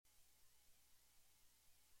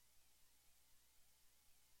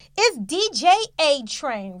It's DJ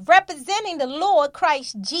Atrain representing the Lord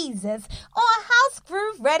Christ Jesus on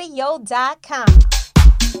HouseGrooveRadio.com.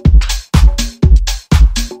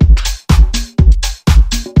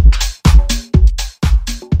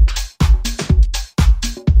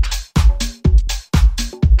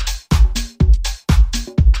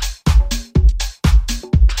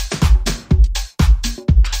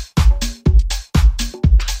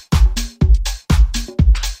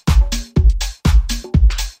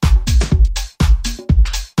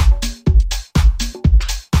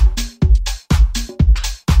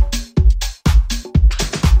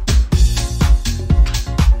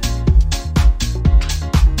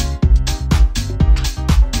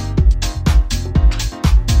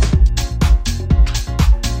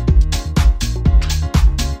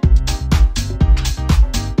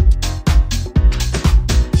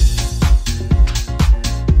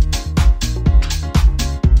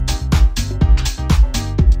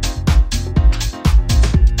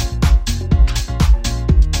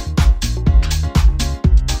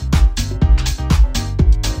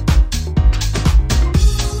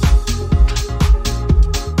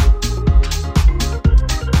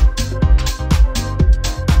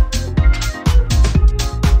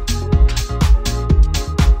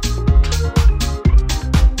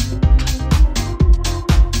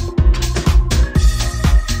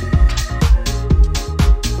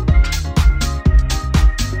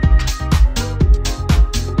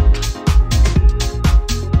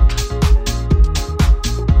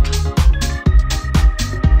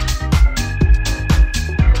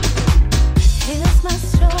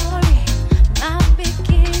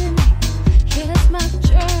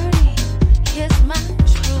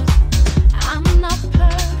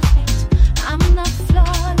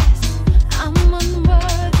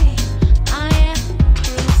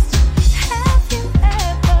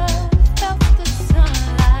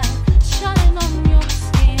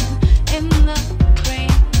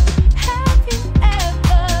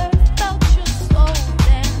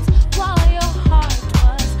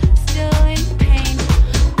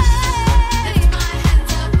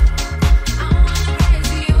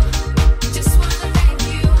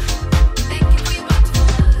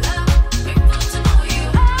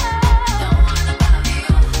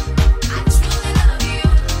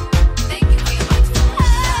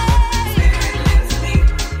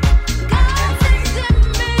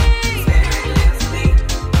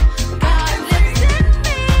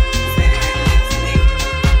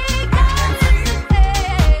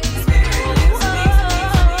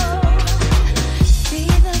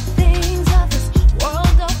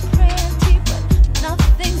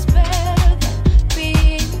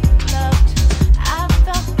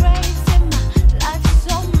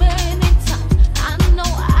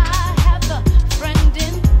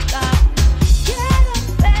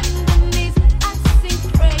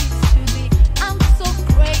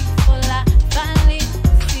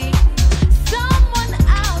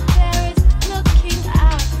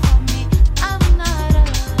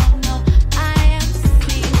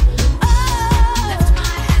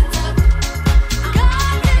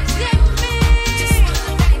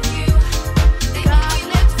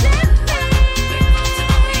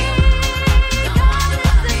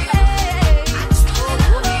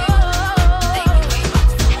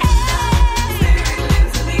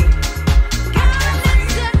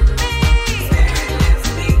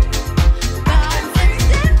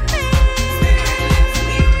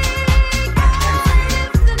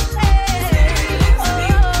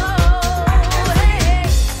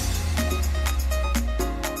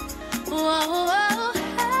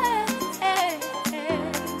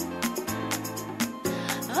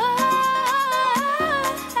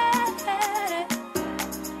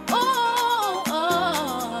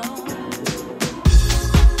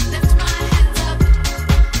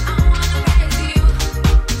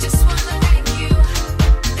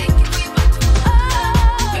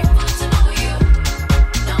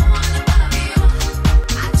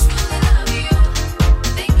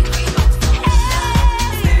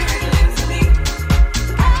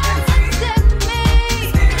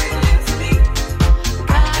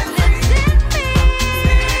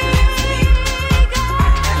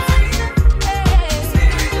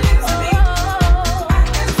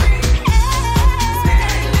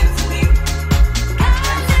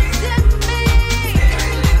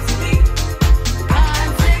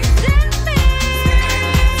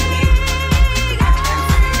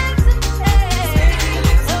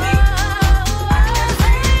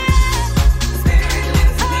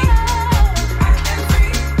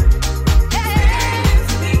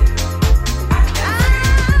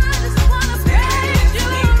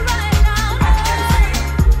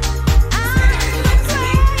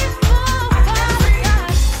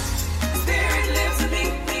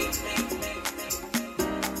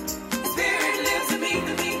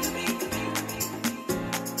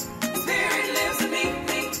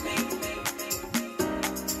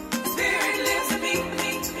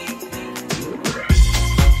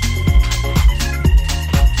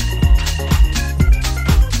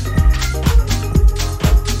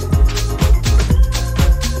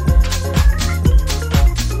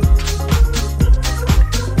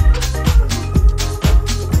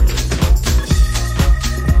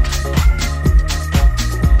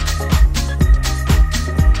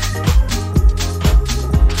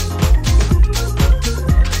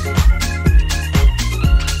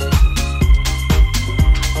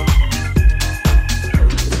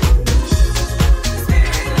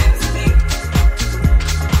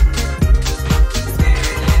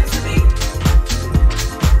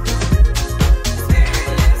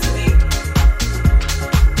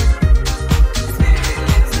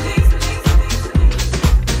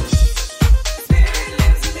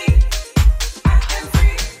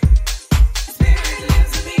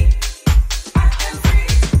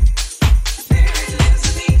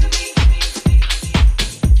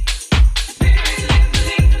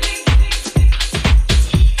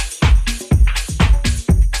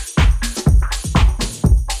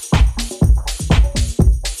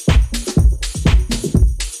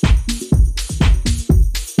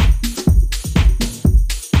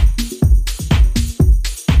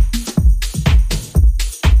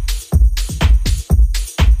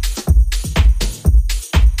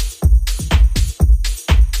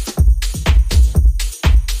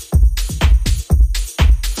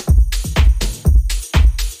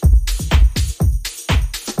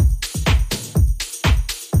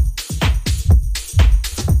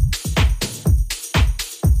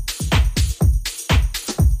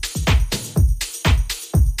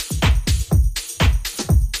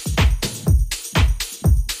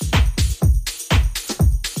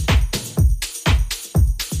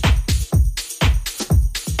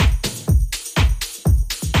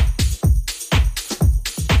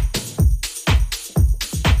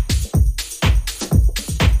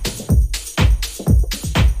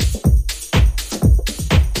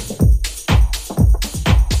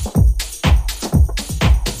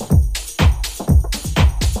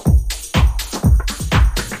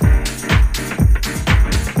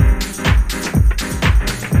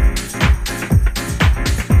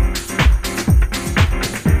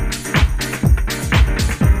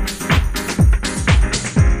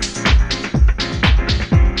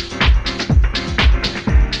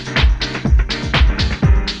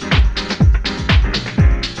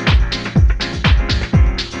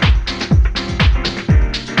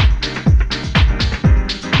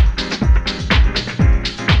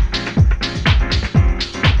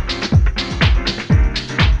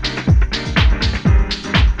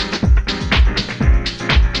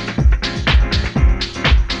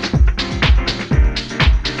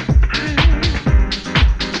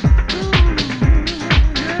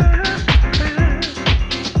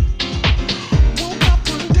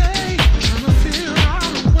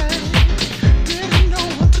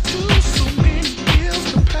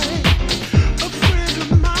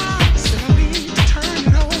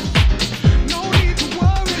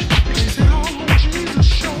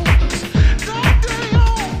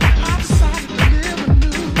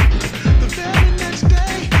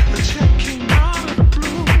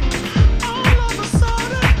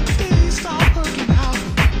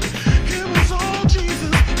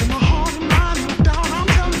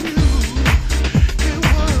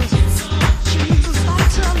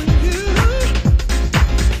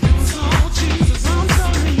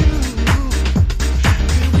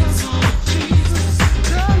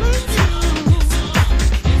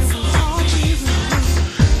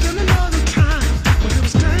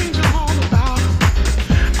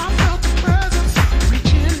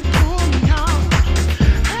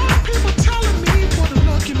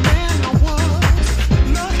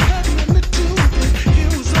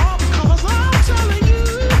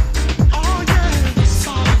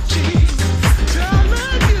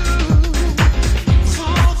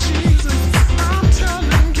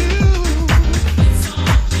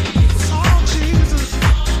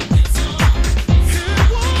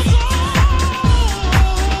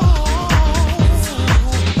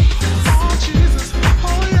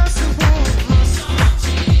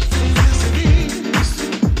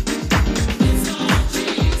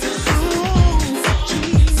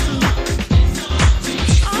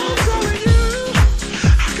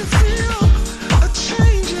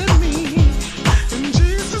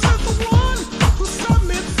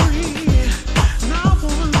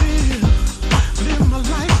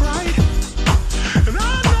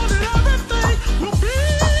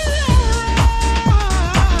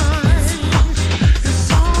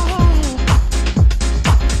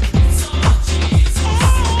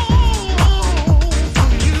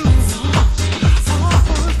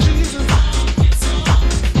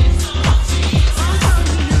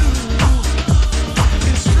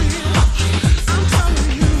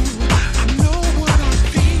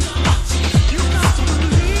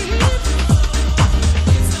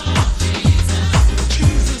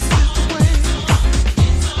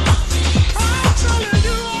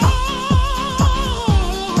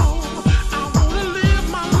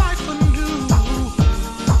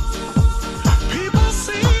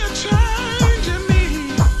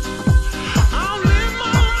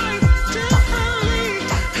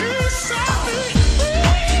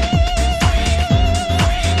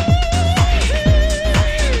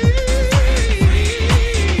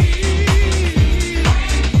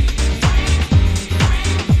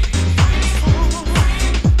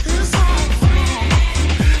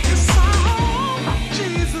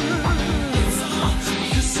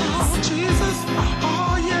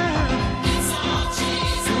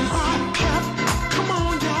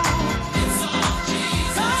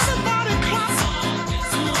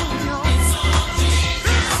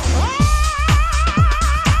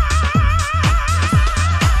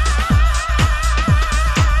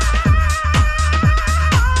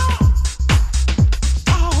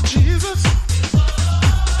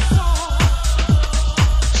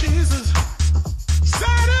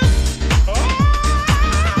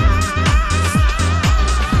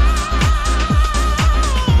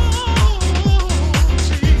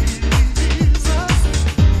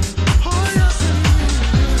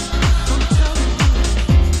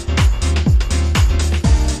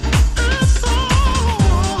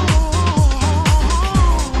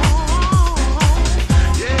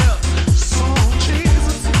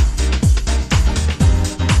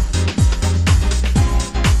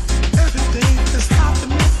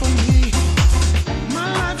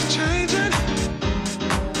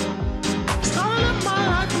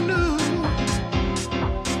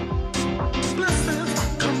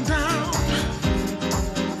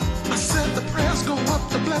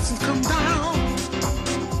 the blessings come down.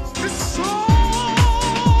 It's so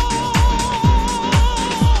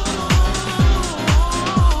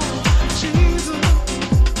Jesus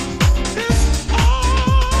is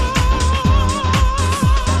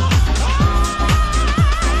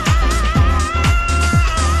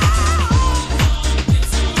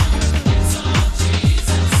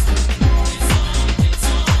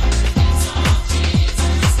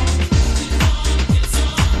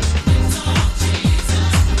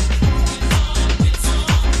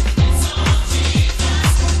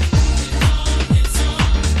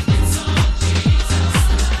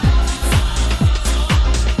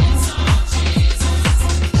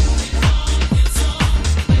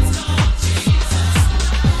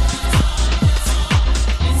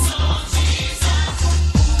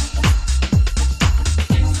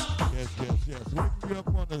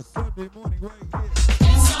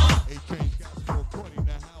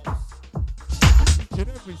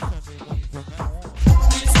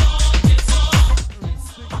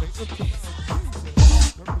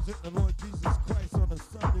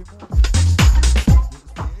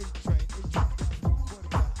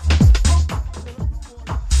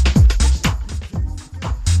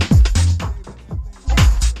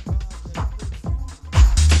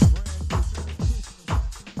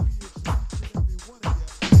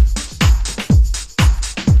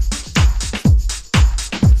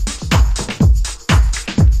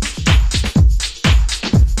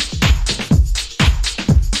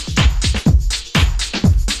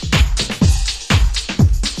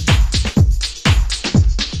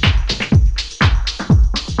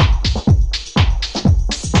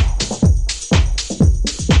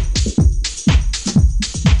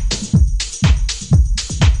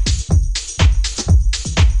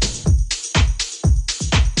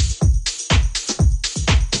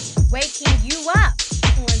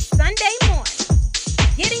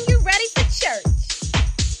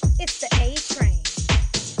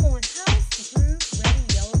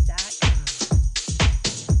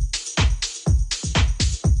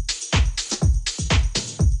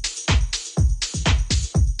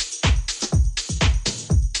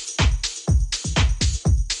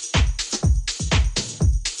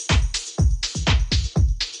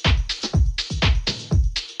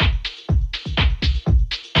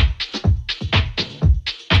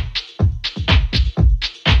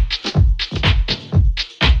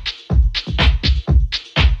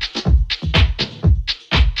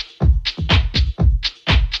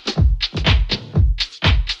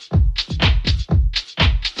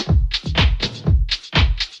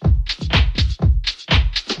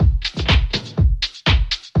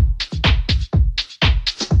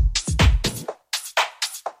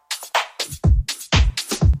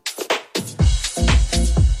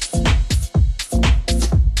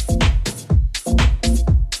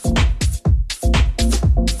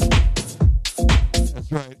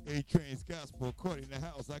Atrain's Gospel according to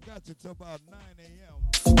house. I got you till about 9 a.m.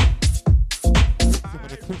 Some of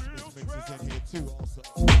the Christmas mixes in here too also.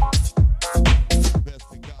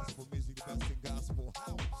 Best in gospel music, the best in gospel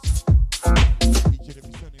house. Each and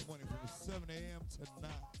every Sunday morning from 7 a.m. to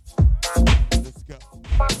 9. Let's go.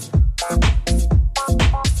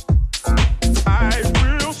 I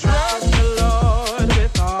will trust the Lord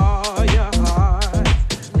with all your heart.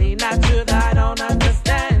 Lean not to thine own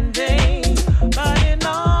understanding, but in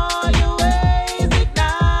all your ways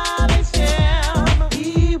acknowledge Him.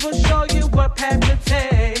 He will show you what path to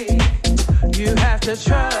take. You have to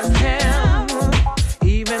trust Him,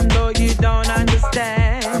 even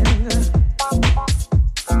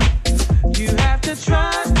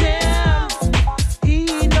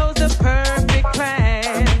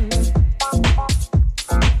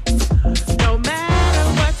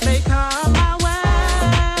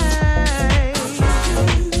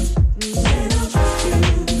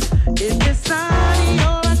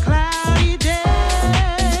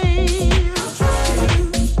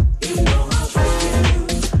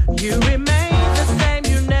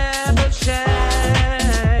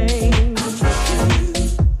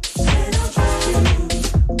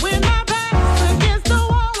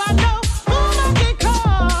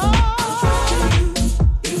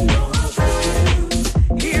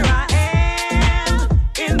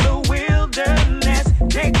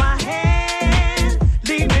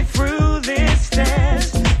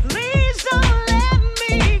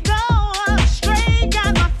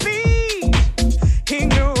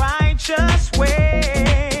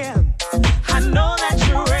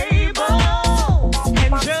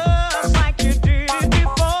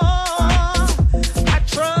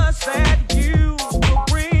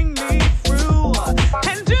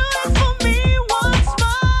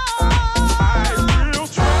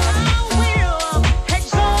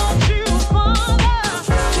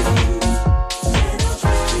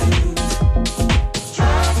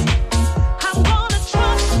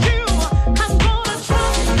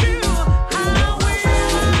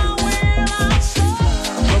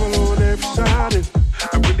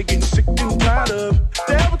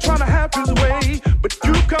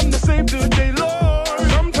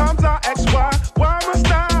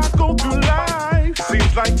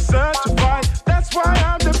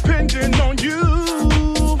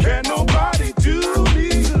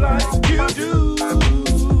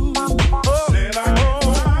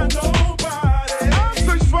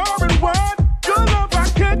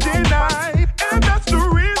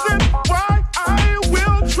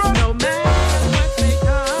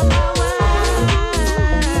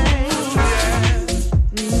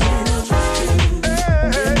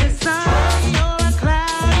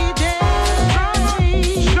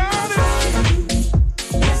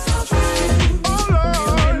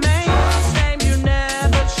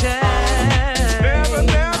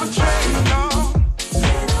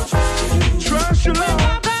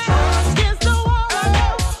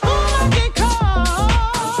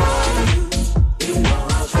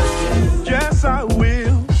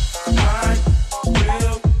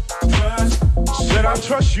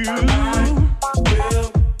trust you.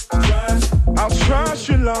 I'll trust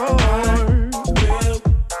you, Lord.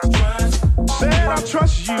 Said I'll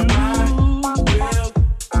trust you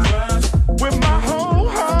with my whole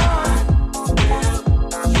heart.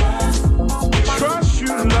 Trust you,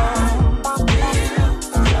 Lord,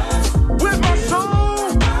 with my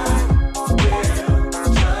soul.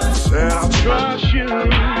 Said I'll trust you.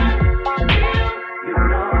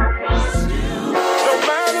 No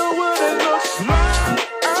matter what it looks like,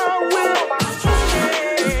 I will.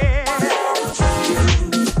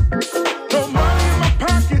 No money in my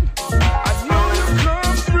pocket, I know you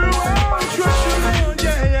come through. I'll trust you, Lord,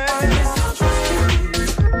 yeah, yeah.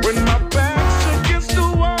 When my back's against the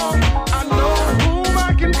wall, I know whom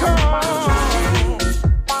I can call.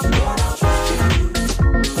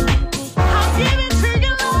 I'll give it to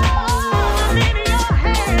you, Lord. I'm in your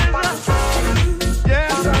hands.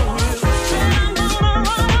 Yes, I will. Said I'm gonna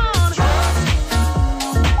run on.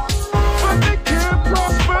 But they can't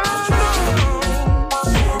prosper, no.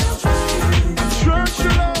 I trust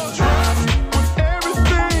you, Lord, with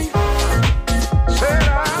everything. Said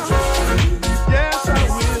yes, I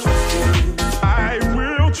will. I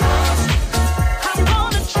will trust. I'm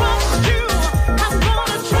gonna trust you. I'm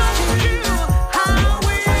gonna trust you. I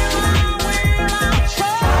will, I'll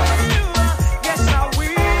trust you. Yes, I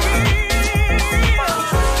will.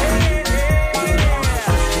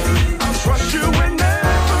 I'll trust you in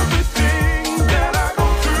everything that I go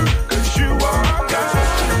through, 'cause you are God.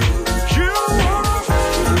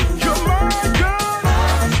 You're my God.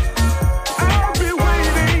 I'll be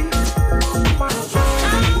waiting.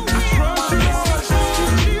 I trust you, Lord.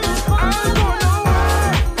 I'm gonna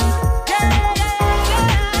wait. Yeah.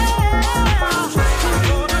 I'm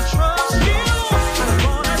gonna trust you. I'm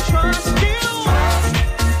gonna trust you.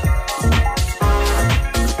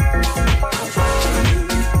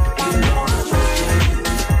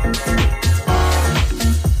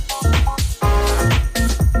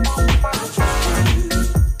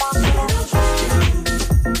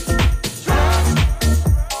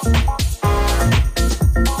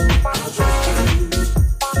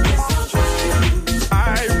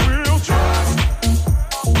 I will trust.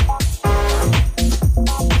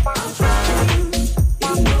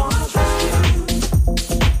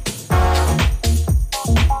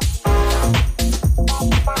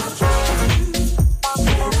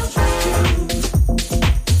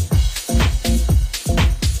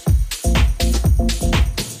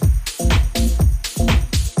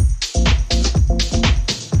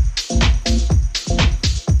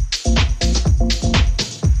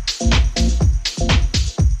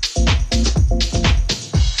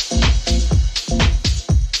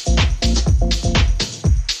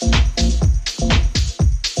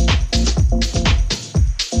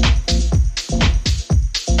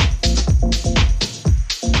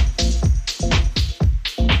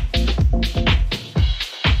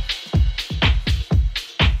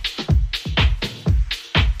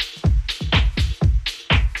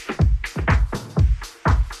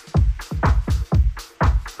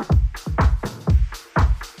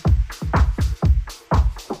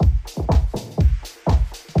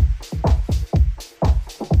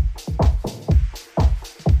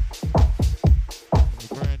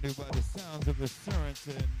 Brand new by the sounds of assurance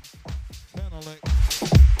and Penelec.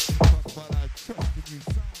 Talk about I trust in you.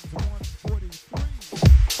 Psalms 143.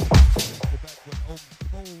 Go back when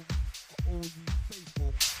oh ye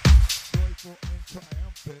faithful, joyful and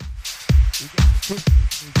triumphant. We got the Christmas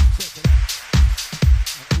music. Check it out.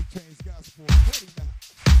 On Atrain's Gospel Recording now.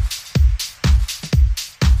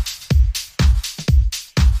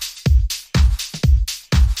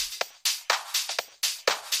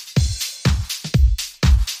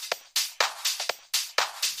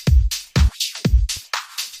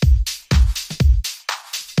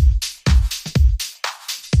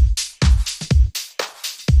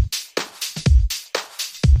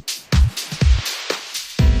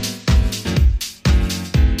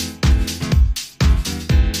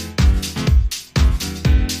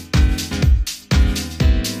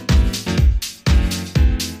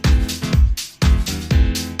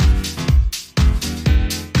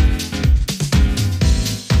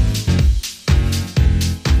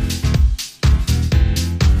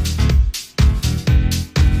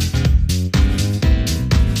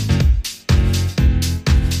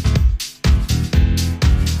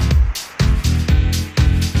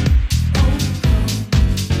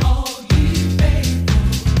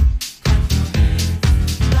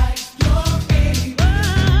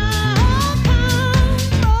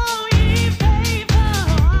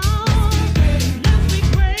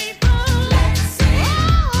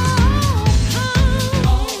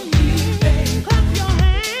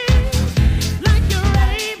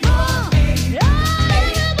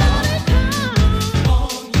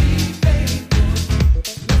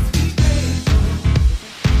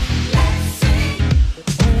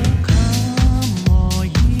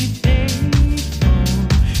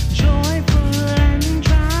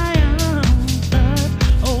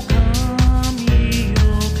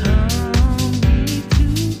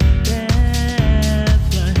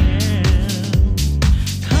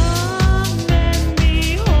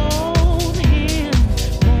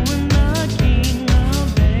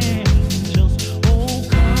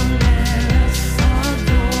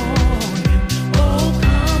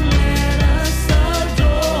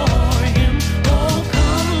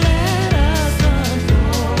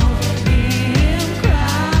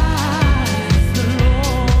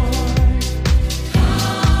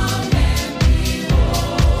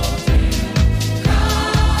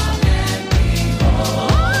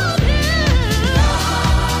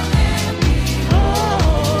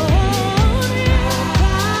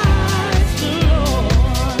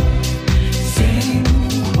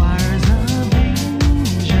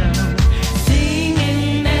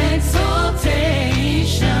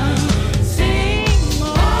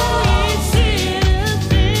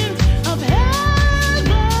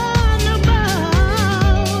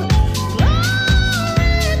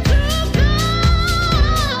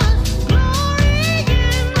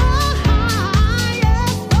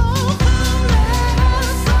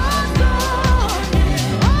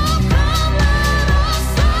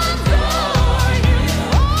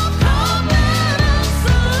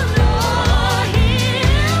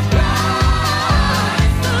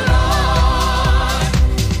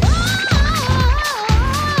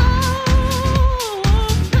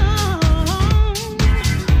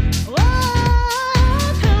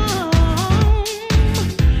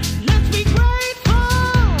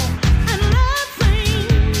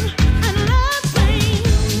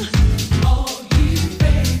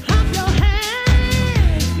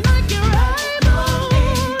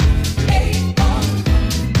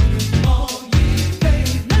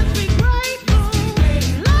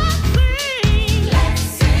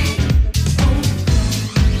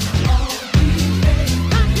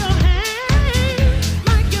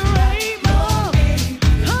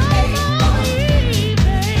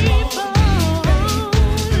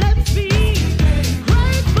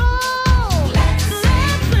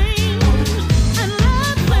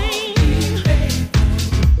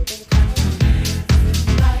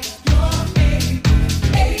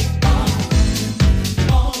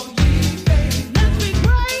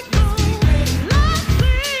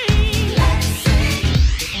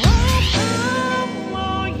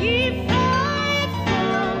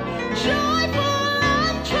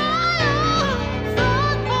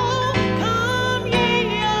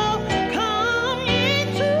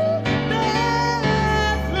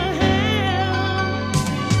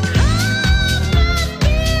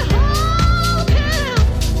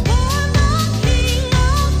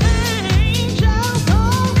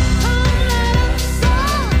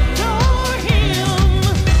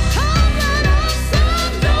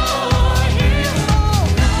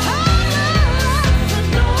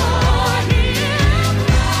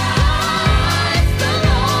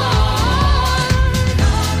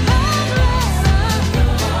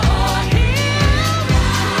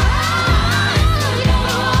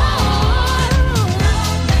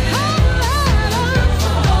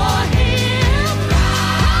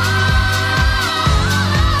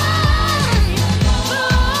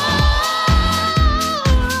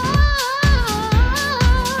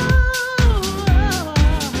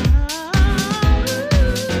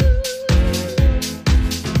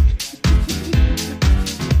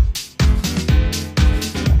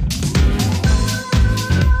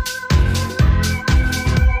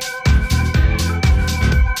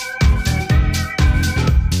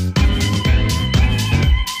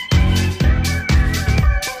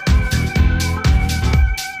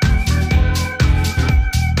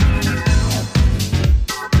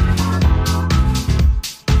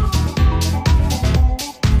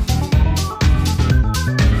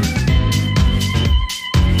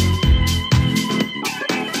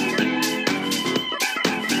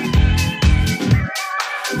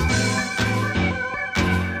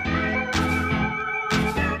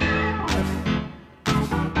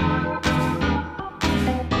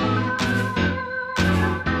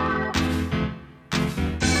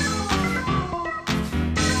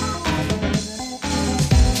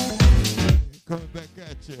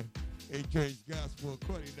 A-Train's Gospel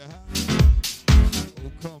according to how.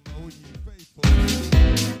 Oh, come, oh, ye faithful.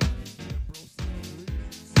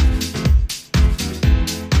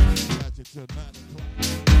 Got you till 9 o'clock.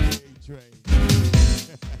 A-Train.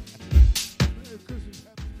 Merry Christmas,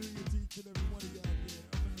 Happy New Year to each and every one of y'all there.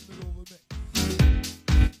 I'm in the middle of a mix.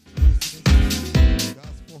 Listening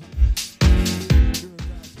gospel, pure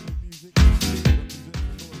gospel music,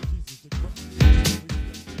 representing the Lord Jesus the Christ.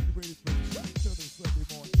 You ready for church on this Sunday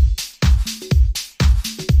morning?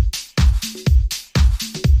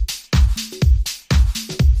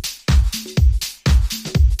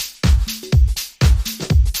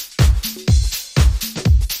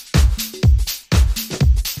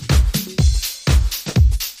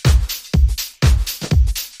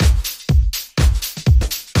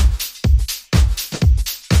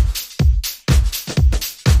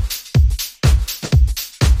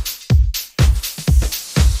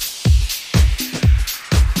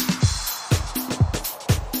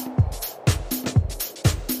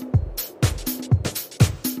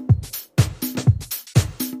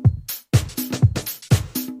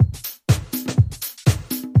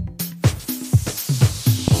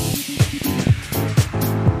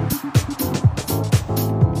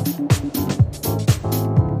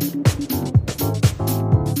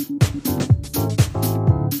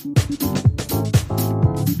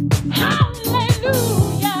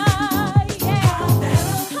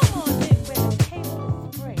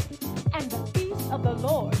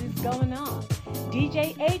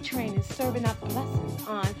 DJ Atrain is serving up blessings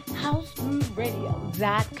on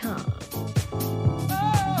housegrooveradio.com.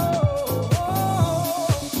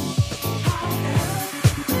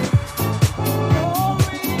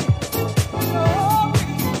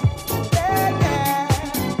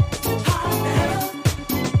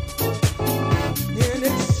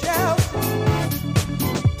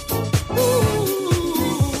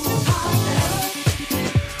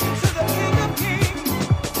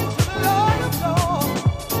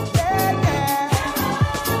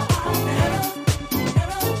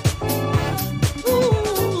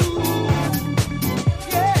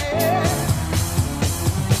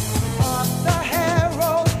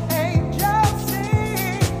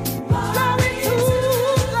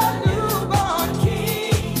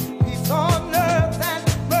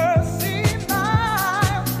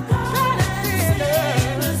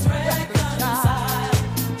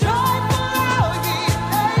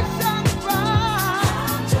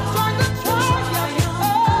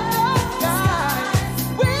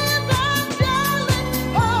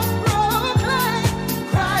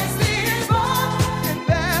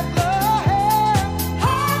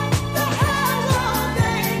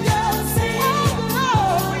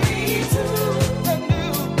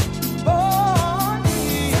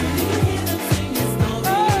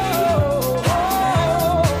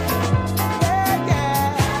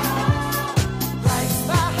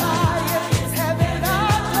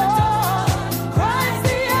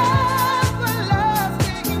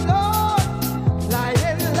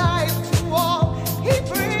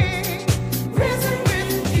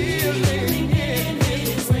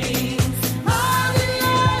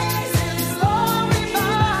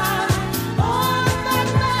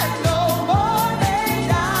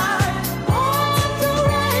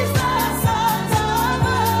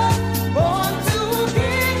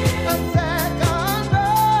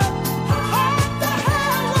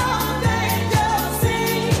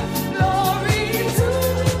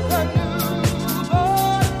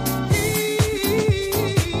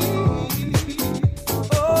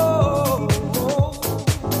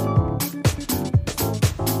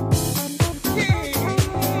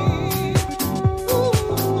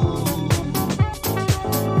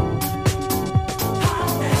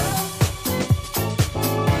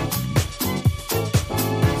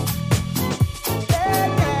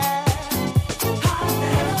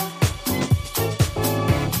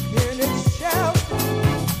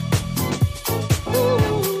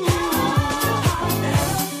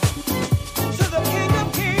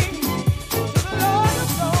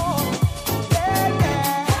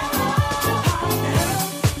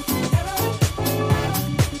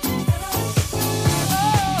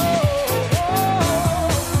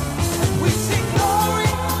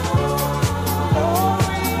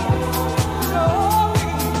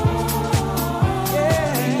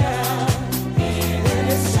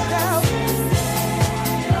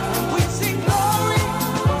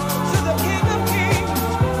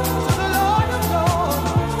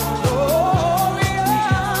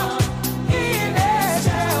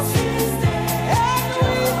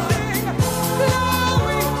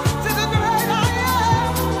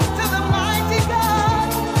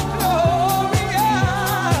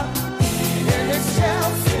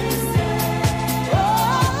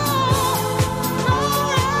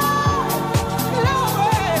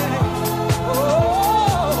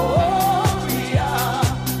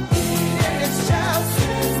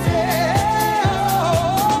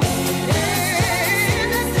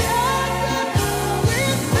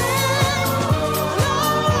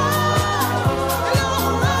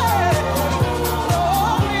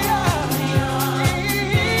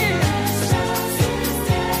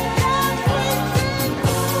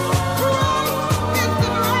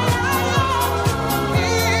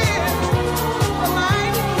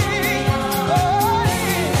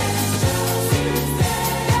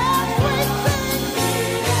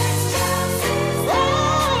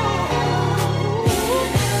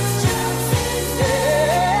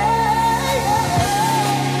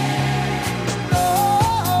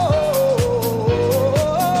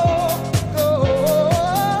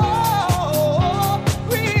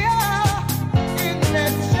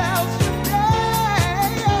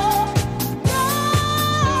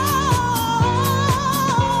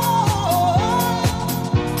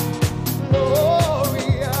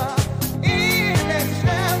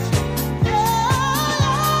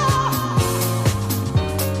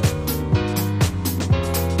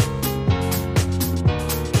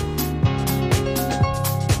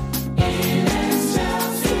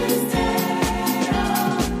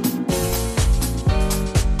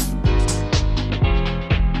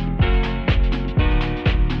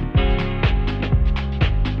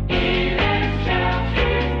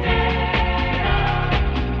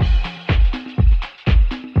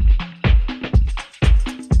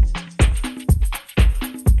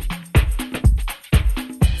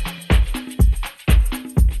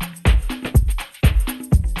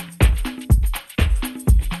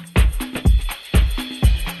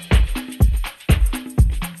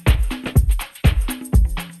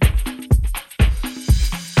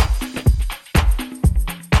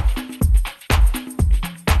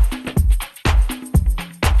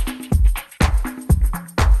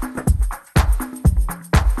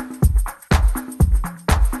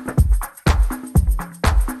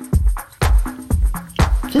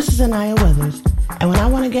 Zanaya Weathers, and when I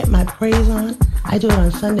want to get my praise on, I do it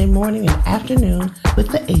on Sunday morning and afternoon with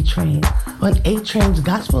the A-Train on A-Train's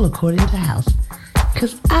Gospel According to House.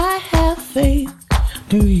 'Cause I have faith.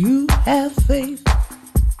 Do you have faith?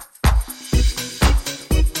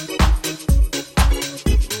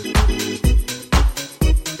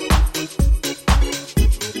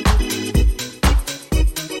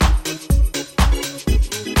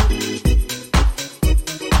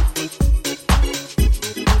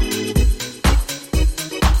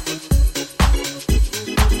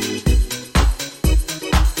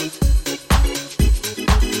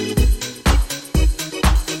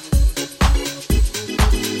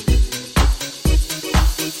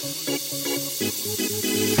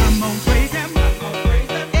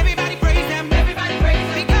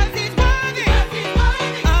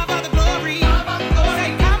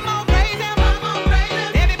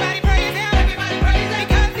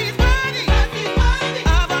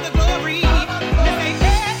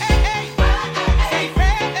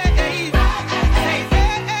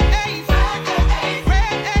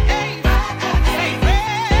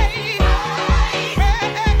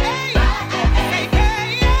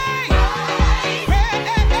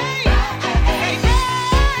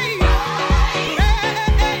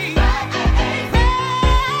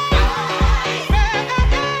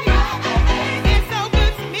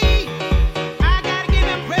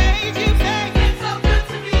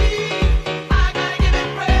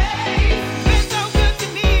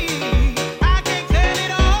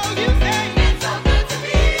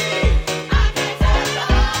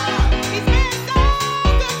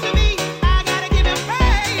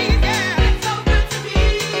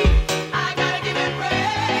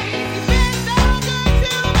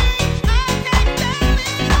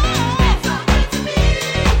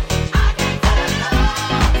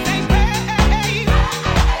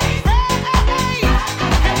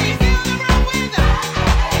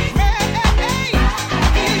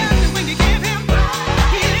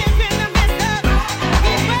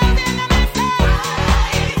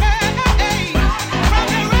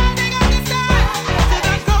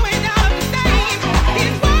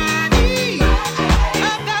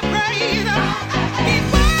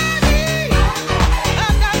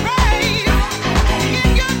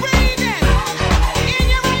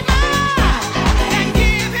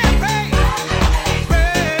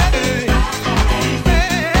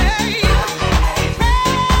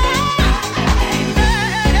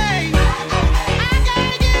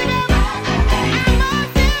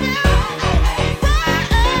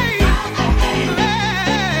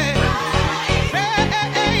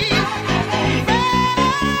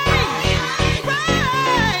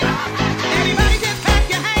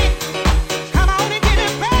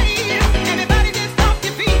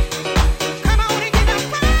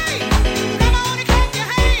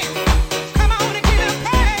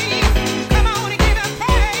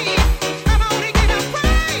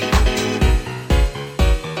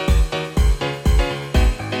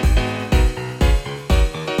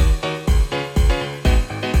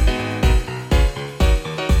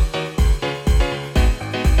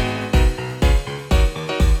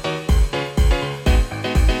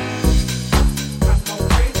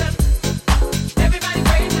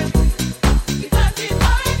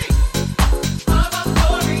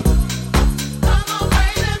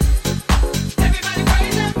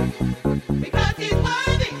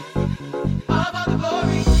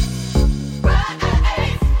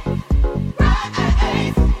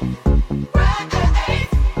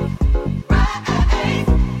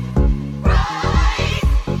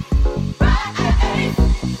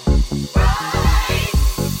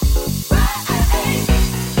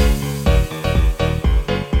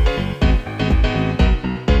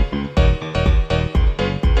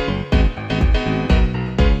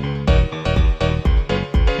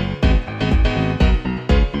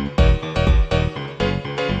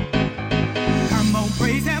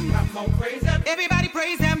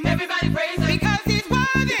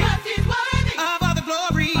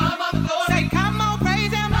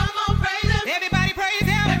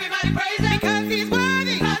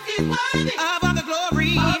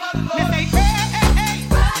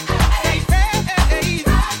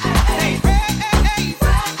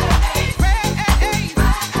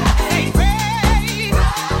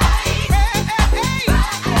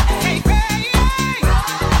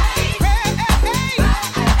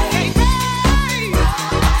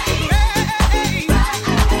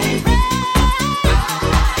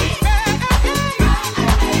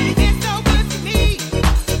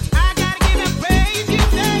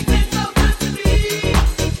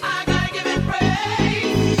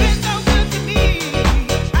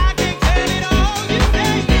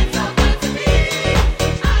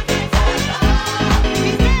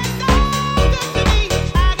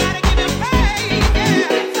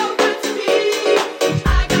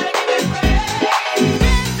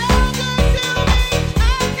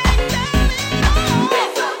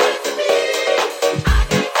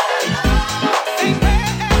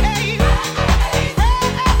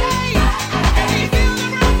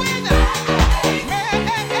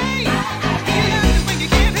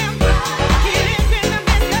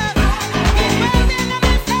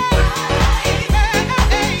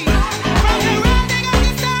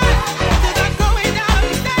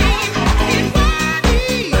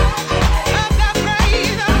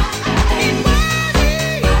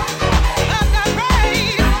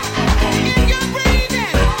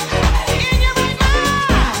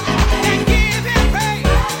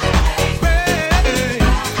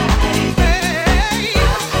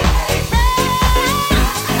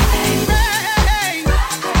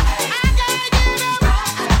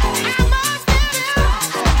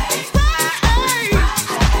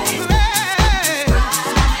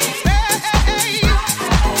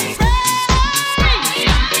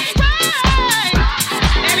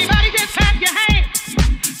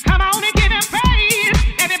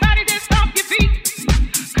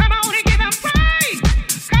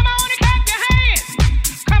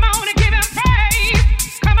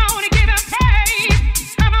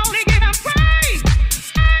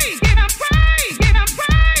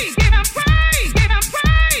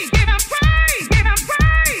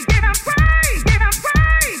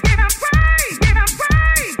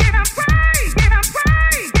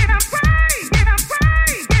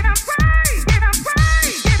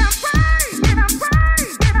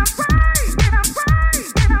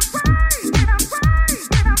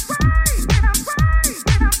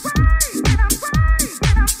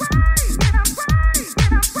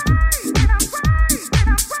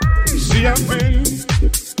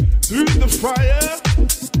 fire.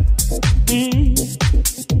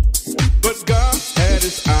 But God had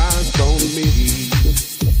his eyes on me.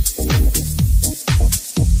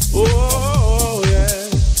 Oh, yeah.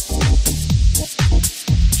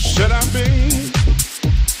 Should I be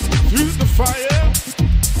through the fire?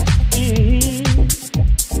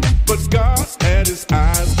 But God had his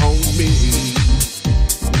eyes on me.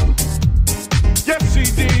 Yes, he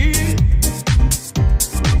did.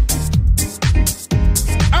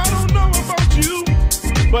 I don't know about you,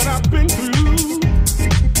 but I've been through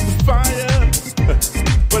the fire.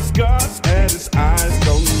 But God had his eyes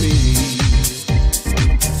on me.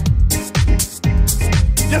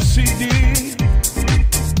 Yes, he did.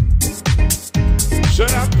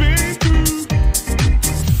 Should I be through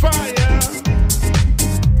the fire?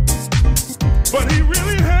 But he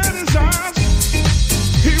really had his eyes.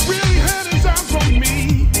 He really had his eyes on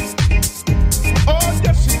me. Oh,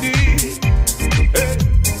 yes, he did. Hey.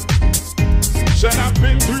 Said I've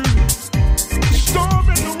been through the storm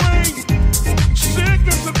and the rain,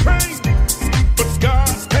 sickness and pain, but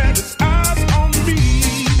God had his eyes on me.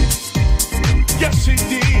 Yes, he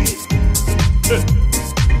did.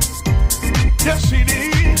 Yes, he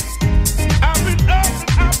did. I've been up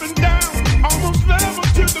and I've been down, almost level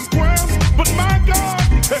to the ground, but my God,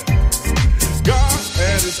 God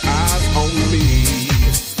had his eyes on me.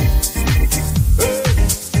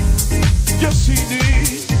 Yes, he did.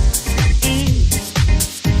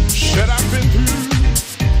 Said I've been through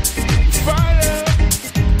the fire.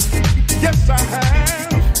 Yes, I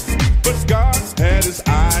have, but God had his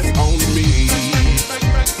eyes on me.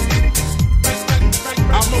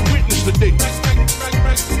 I'm a witness today.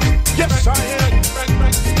 Yes, I am.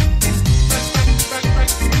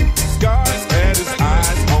 God had his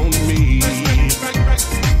eyes on me.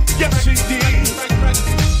 Yes, he did.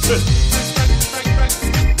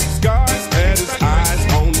 God had his eyes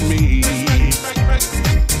on me.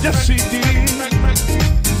 Yes, he did.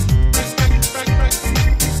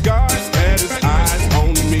 God had his eyes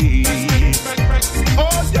on me.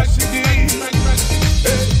 Oh, yes, he did.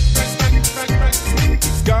 Hey.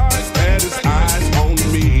 God had his eyes on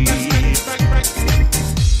me.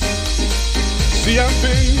 See, I've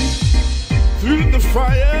been through the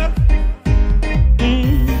fire,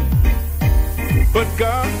 but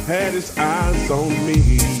God had his eyes on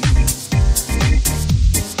me.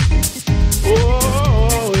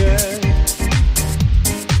 Oh, yeah.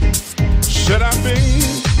 Should I be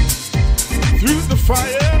through the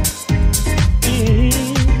fire?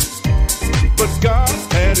 But God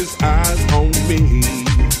had his eyes on me.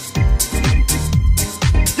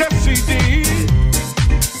 Yes, he did.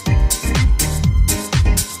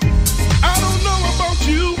 I don't know about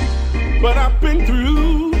you, but I've been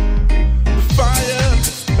through the fire.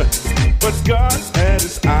 But God had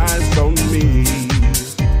his eyes on me.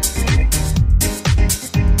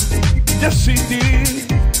 Yes, he did.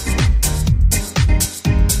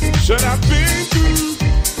 Should I be through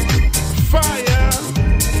the fire?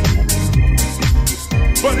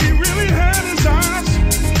 But he really had his eyes.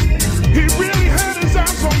 He really had his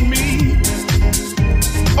eyes on me.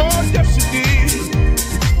 Oh, yes, he did.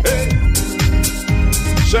 Hey.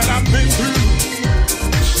 Said I've been through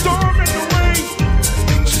the storm and the rain,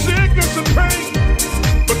 sickness and pain,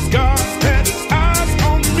 but God had his eyes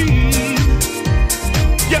on me.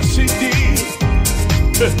 Yes, he did.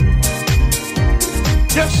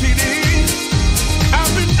 Yes, he did.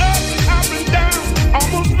 I've been up and I've been down,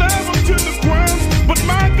 almost level to the ground, but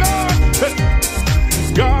my God,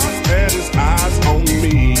 God had his eyes on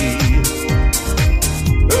me.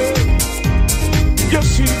 Yes,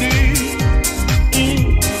 he did.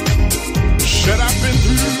 Said I've been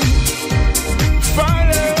through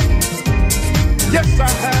fire. Yes, I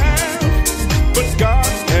have, but God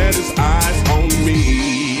had his eyes on me.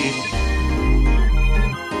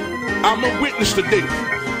 I'm a witness today.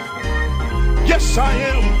 Yes, I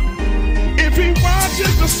am. If he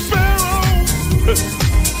watches the sparrow,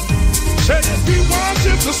 said if he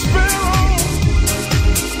watches the sparrow,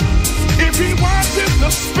 if he watches the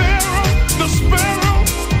sparrow,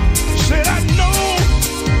 said I know,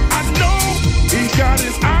 he's got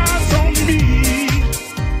his eyes on me.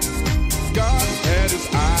 God had his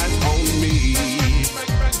eyes on me.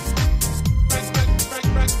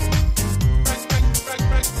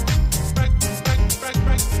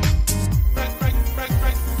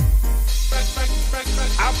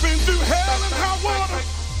 I've been through hell and high water.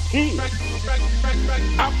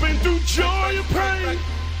 I've been through joy and pain.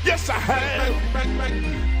 Yes, I have.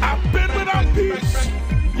 I've been without peace.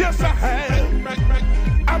 Yes, I have.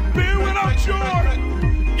 I've been without joy.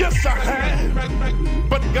 Yes, I have.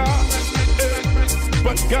 But God,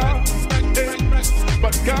 but God,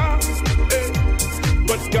 but God.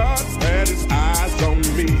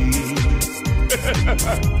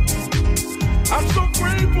 I'm so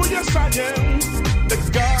grateful, yes I am, that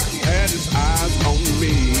God had his eyes on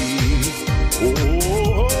me.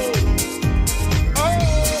 Oh, oh,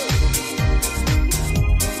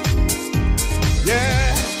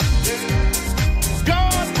 yeah.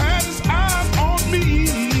 God had his eyes on me.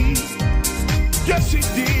 Yes, he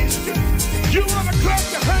did. You want to clap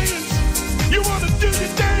your hands? You want to do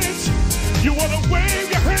your dance? You want to wave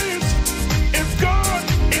your hands? If God,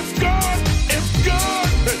 if God, if God,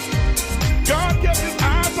 God kept his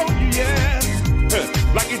eyes on you,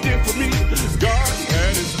 yeah, like he did for me. God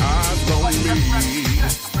had his eyes on me.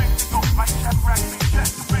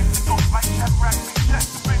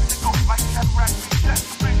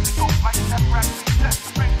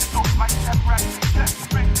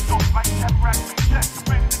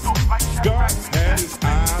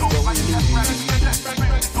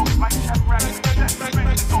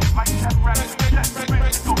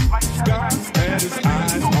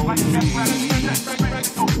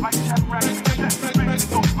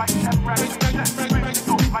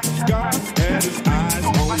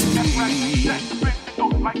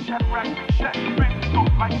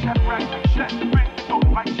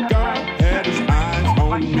 God had his eyes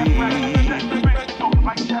on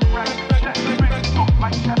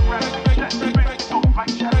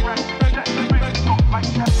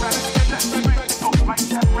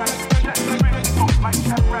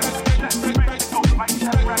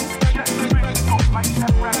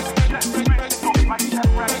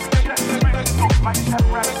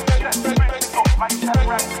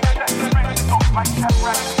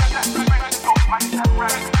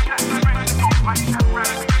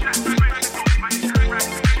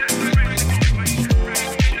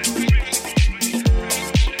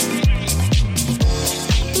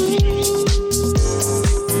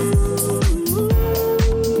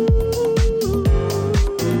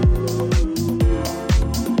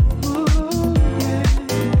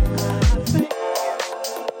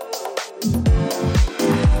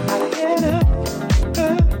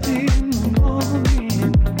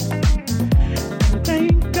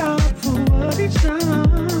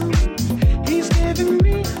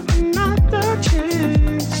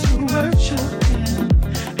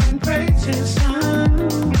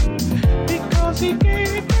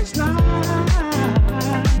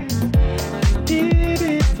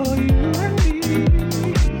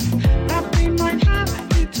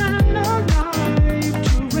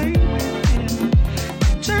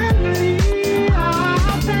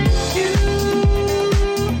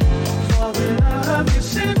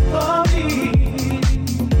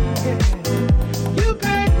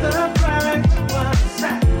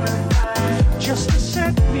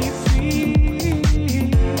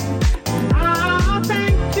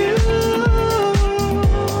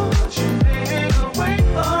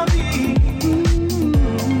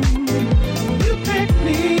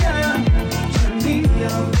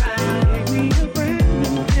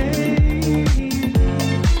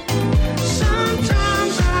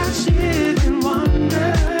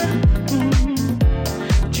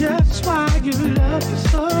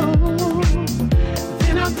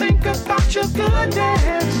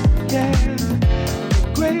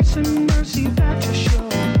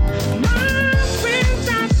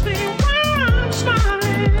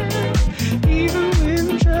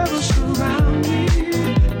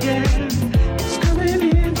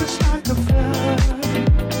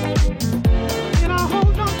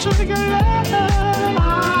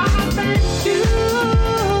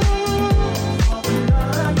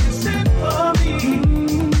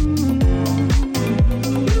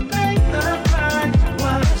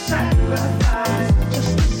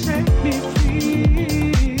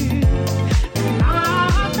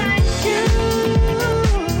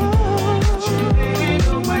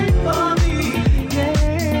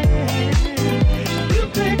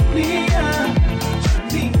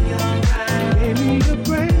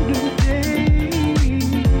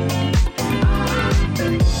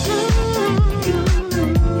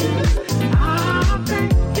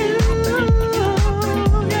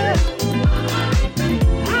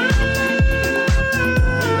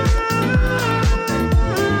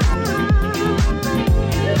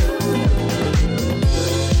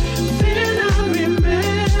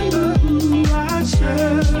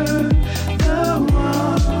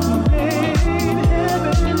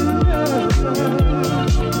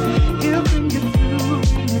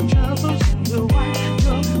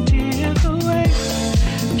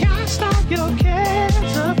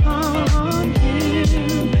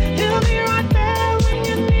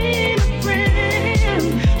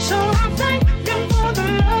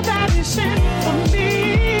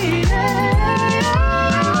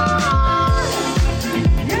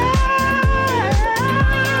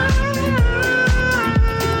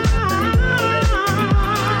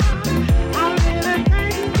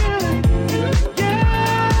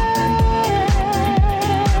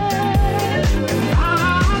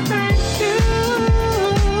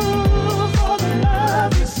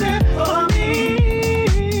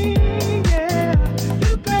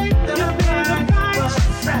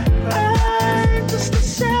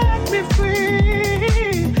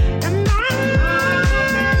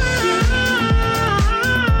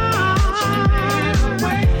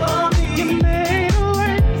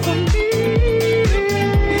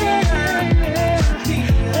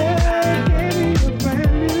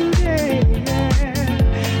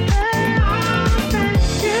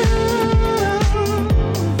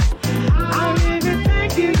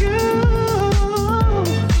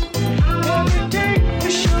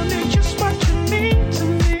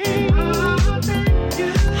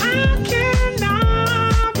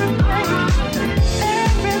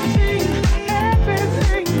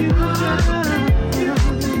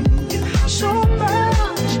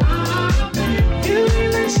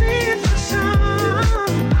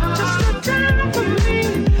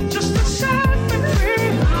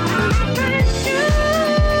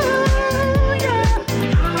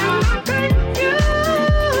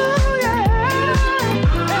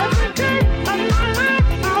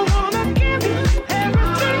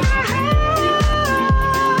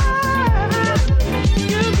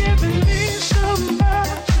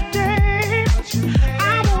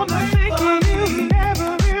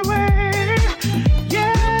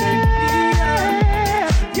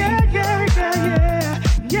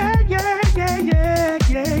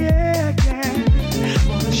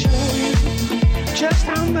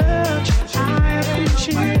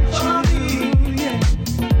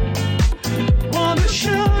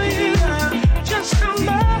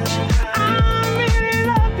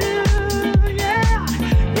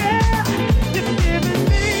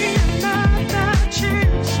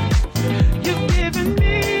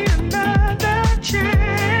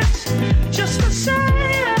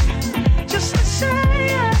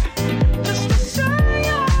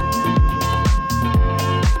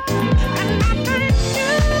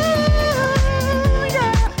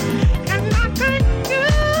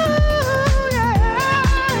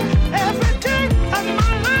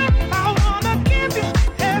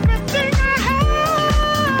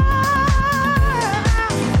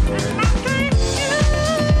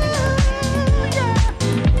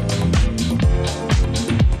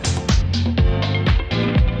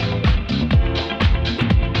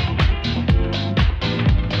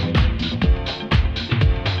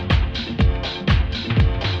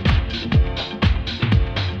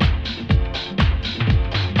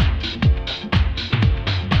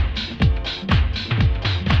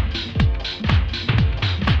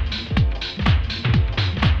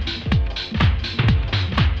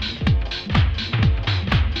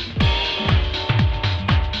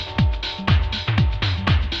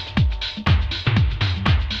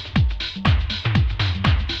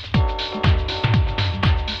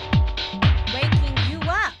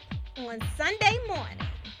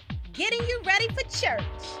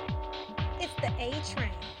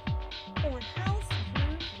A-Train on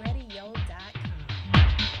housegrooveradio.com.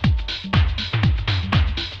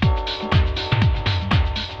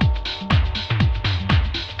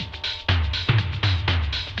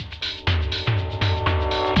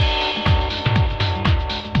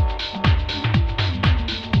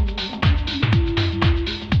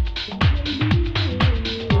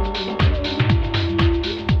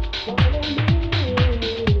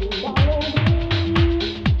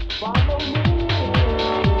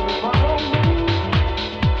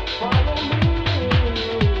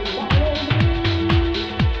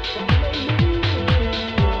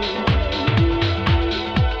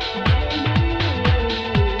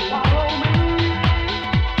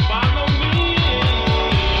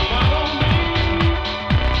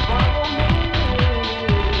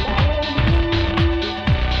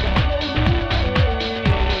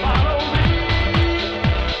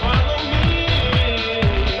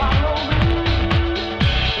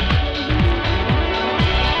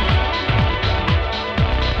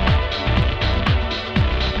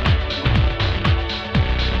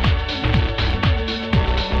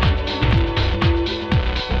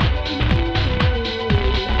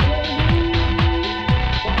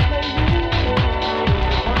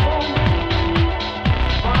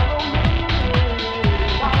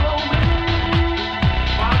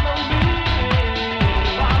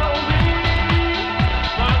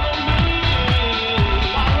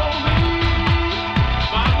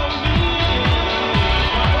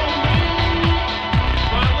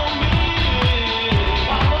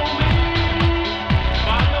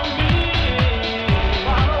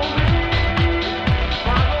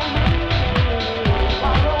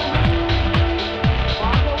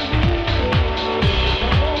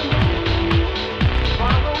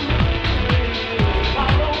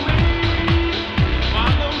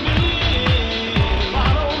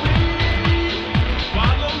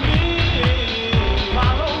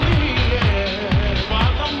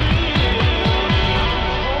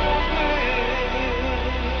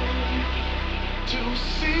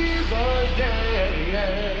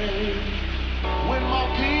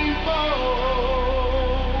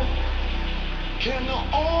 Can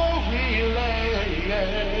all relate?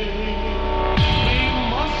 We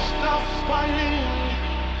must stop fighting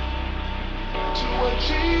to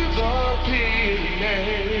achieve the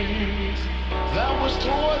peace that was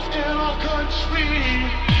towards in our country.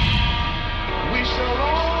 We shall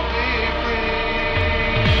all be free.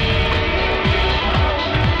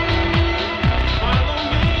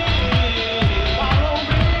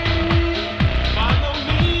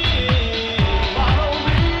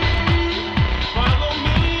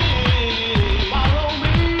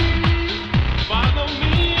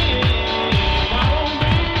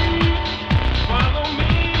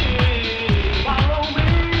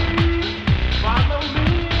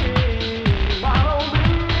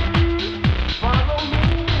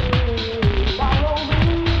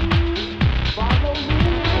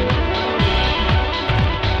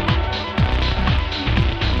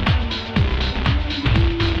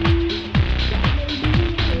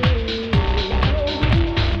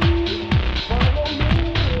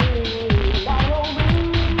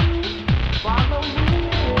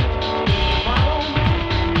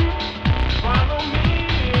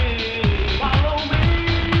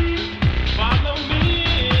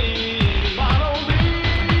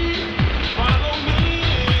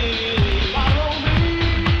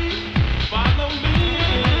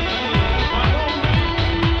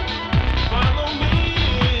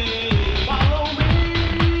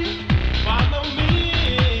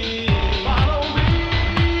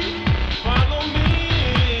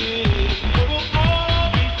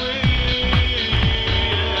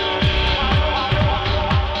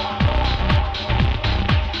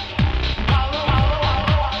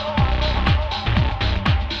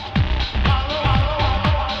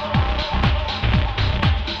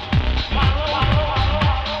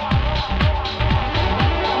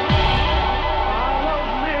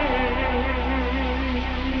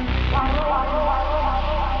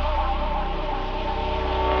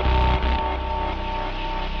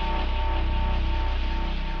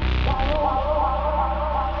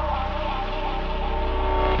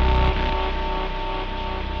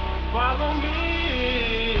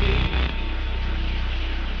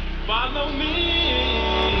 Follow me.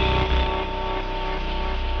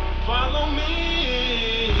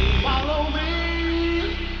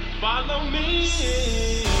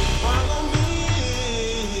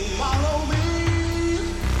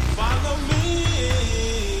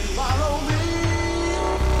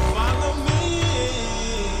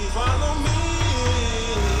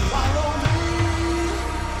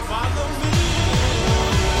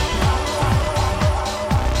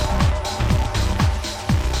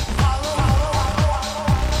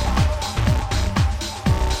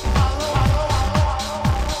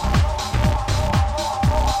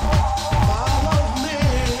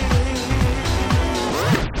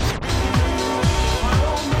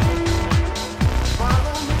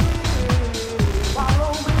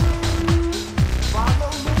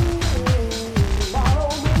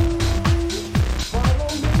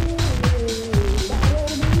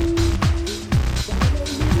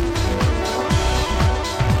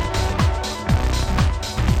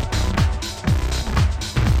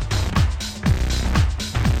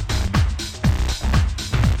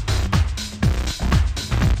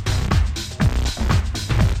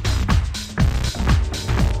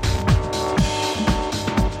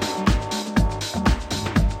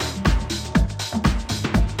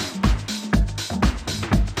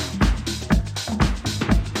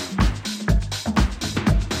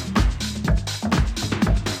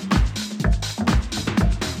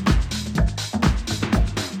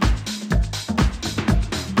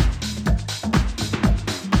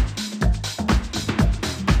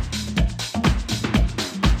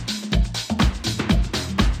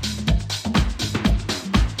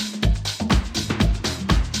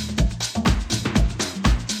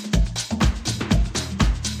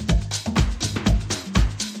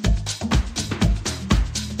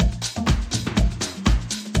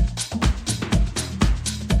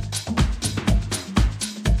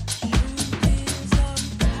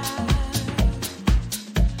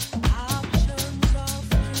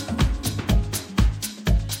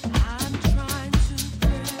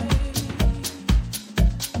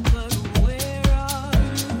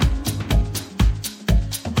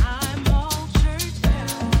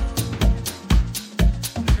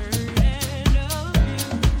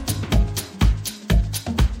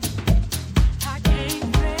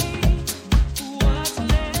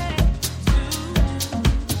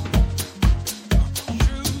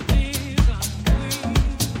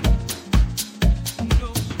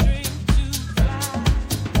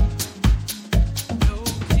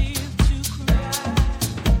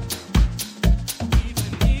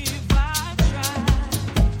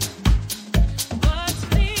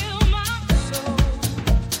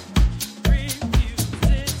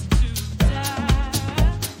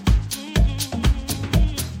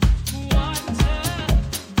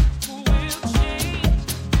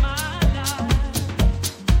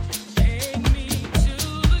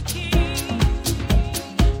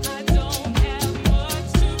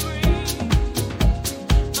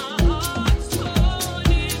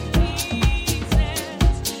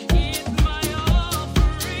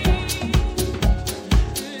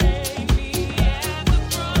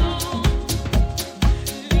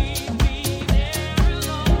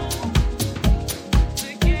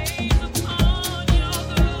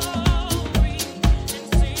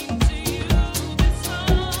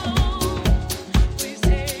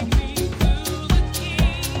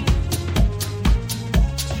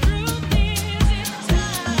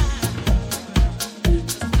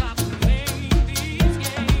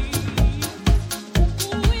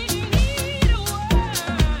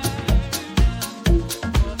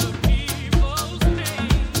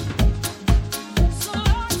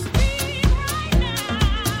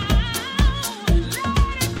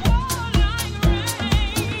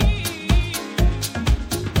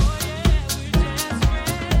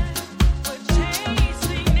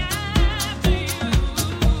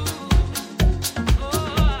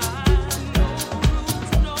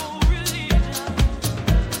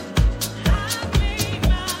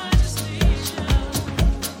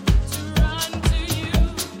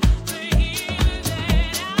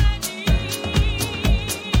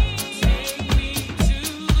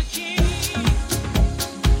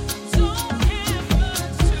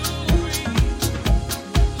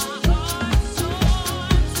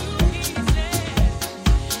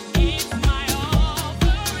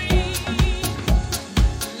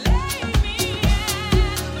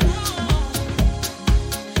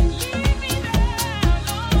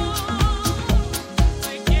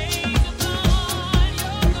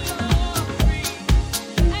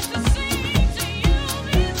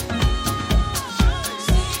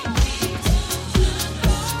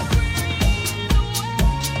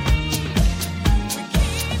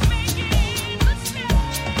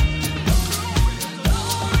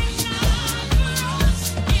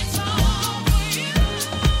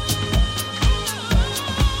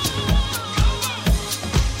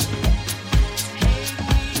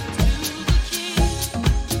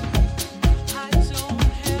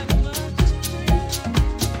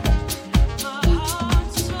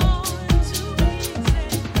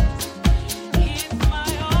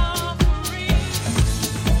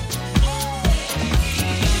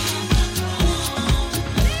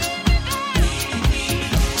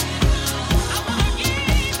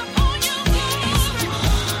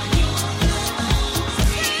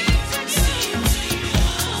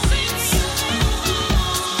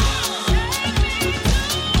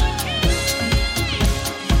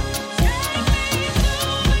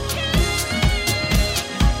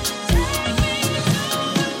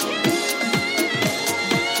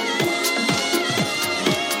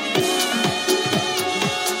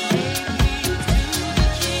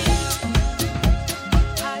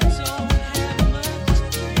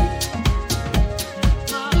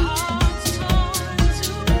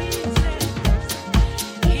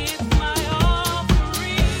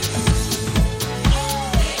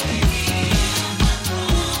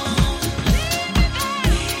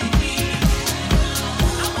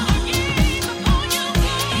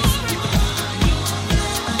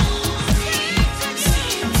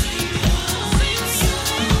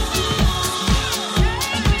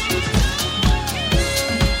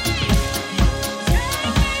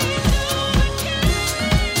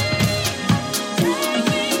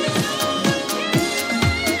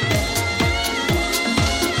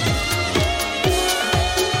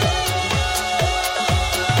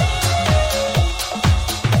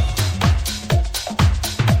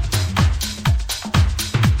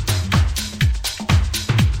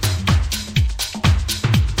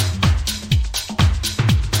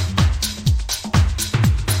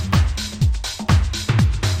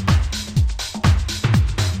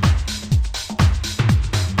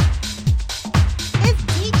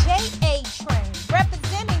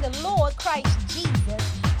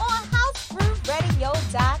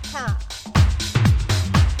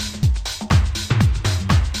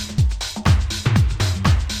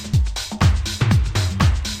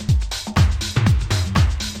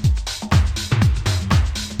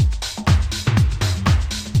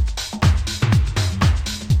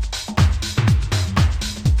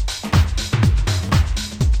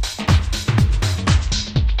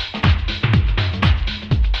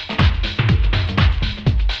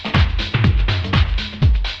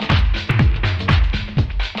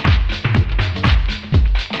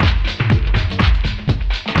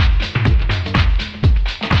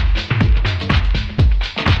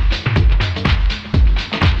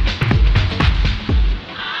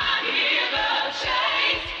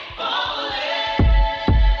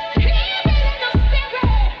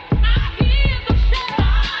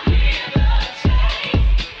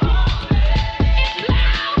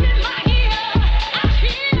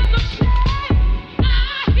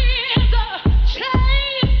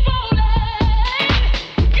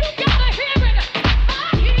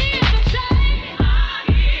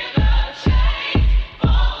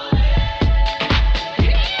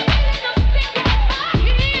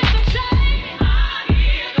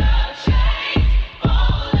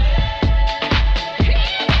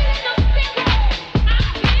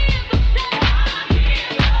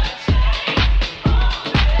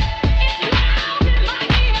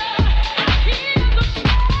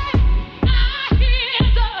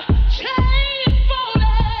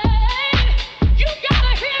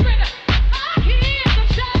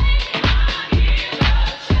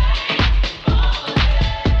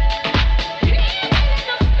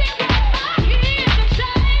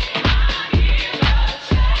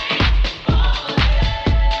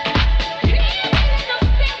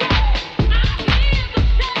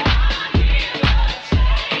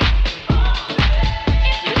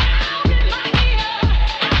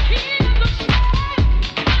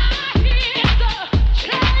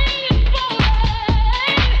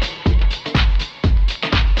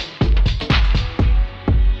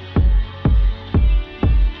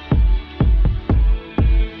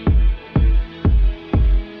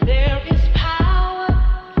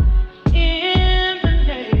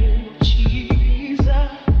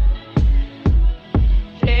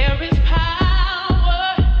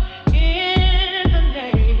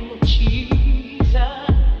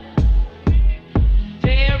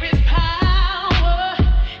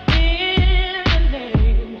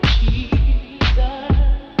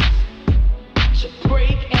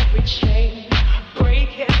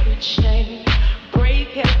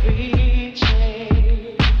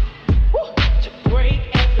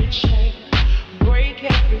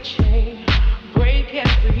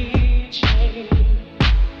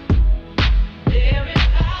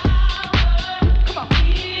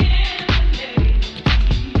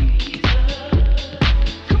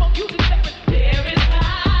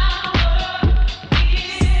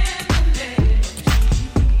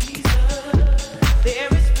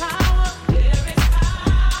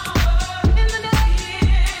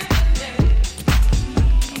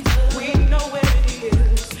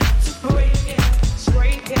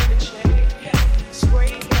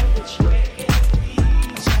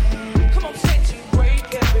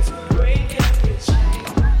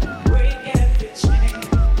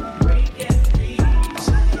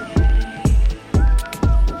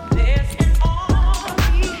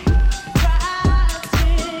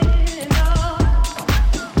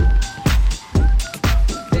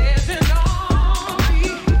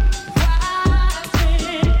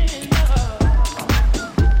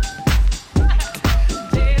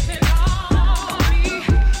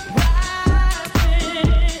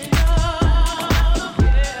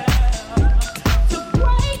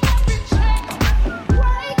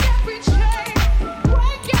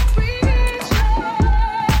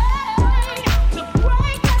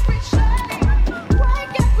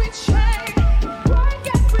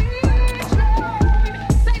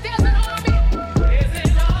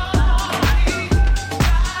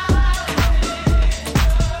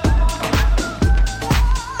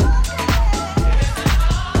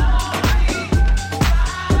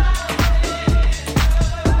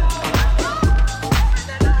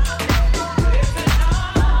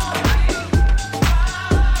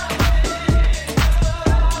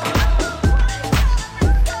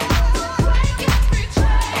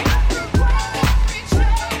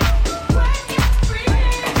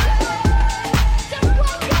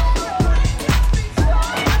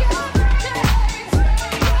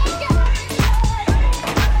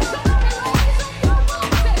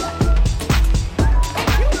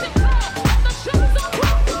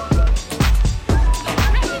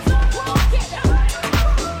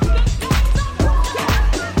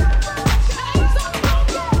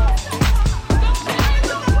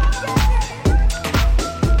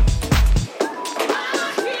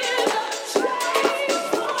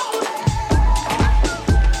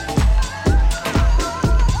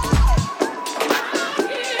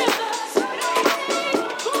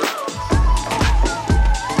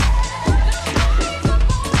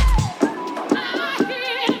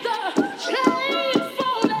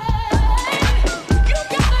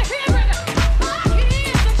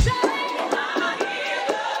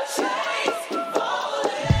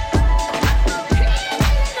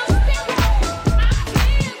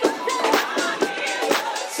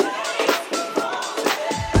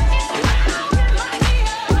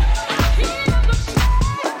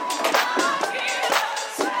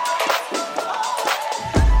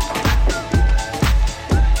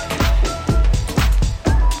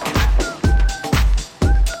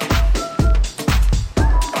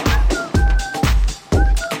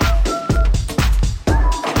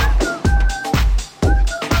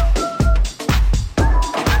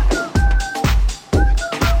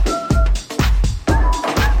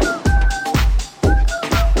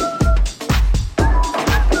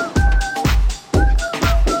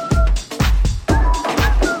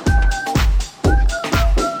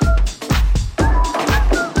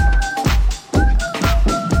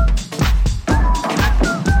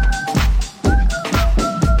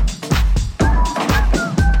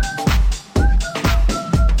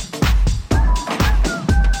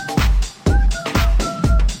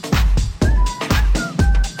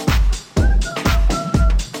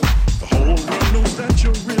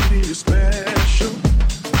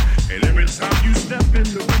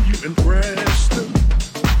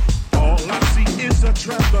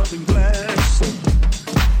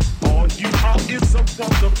 for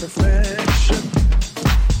the perfection.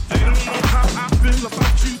 They don't know how I feel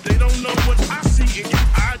about you. They don't know what I see in you.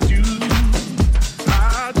 I do.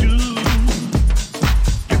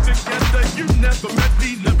 Get together, you never met me,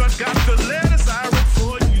 never got the letters I wrote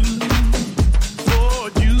for you.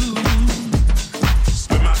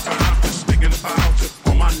 Spend my time just thinking about you.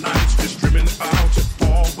 All my nights just dreaming about you.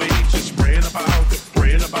 Always just praying about you,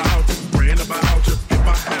 praying about you, praying about you. If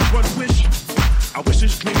I had one wish, I wish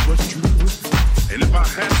this dream was true. And if I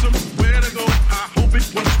had somewhere to go, I hope it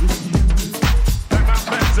was with you. Pack my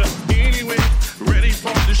bags up anyway, ready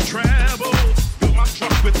for this travel. Fill my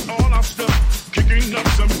truck with all our stuff, kicking up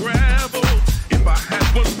some gravel. If I had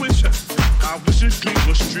one wish, I wish this dream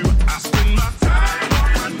was true. I spend my time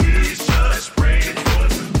on my knees just praying for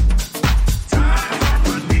you. Time on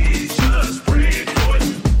my knees just praying for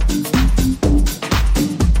you.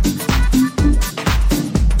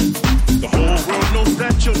 The whole world knows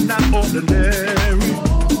that you're not ordinary.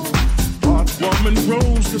 Heartwarming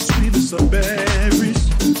rose, the sweetest of berries.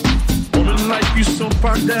 Woman like you so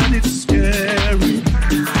fine that it's scary.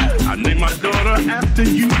 I named my daughter after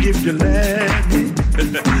you if you let me.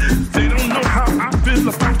 They don't know how I feel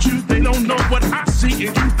about you. They don't know what I see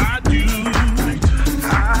in you. I do.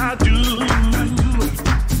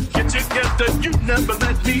 Get together, you never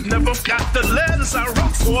let me. Never got the letters I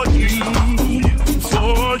wrote for you.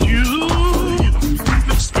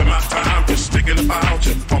 Spend my time just thinking about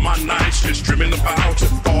you. All my nights just dreaming about you.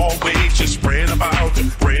 Always just praying about you,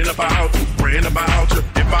 praying about you, praying about you.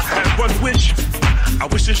 If I had one wish, I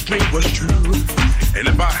wish this dream was true. And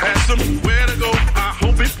if I had somewhere to go, I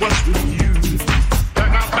hope it was with you.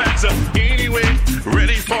 Pack my bags up anyway,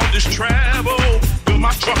 ready for this travel. Fill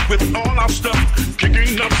my truck with all our stuff,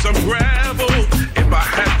 kicking up some gravel. If I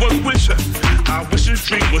had one wish, I wish this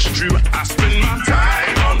dream was true. I spend my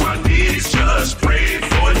time on my knees just praying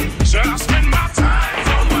for you. So I spend my time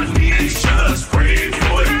on my knees just praying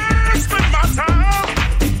for you. I spend my time.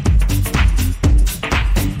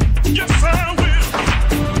 Yes, I will.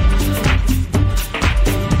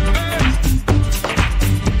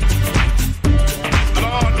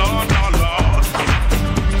 Lord, Lord, Lord, Lord.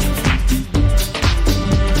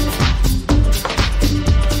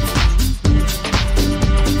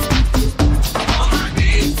 On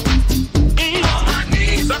my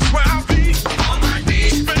knees, that's where I'll be. On my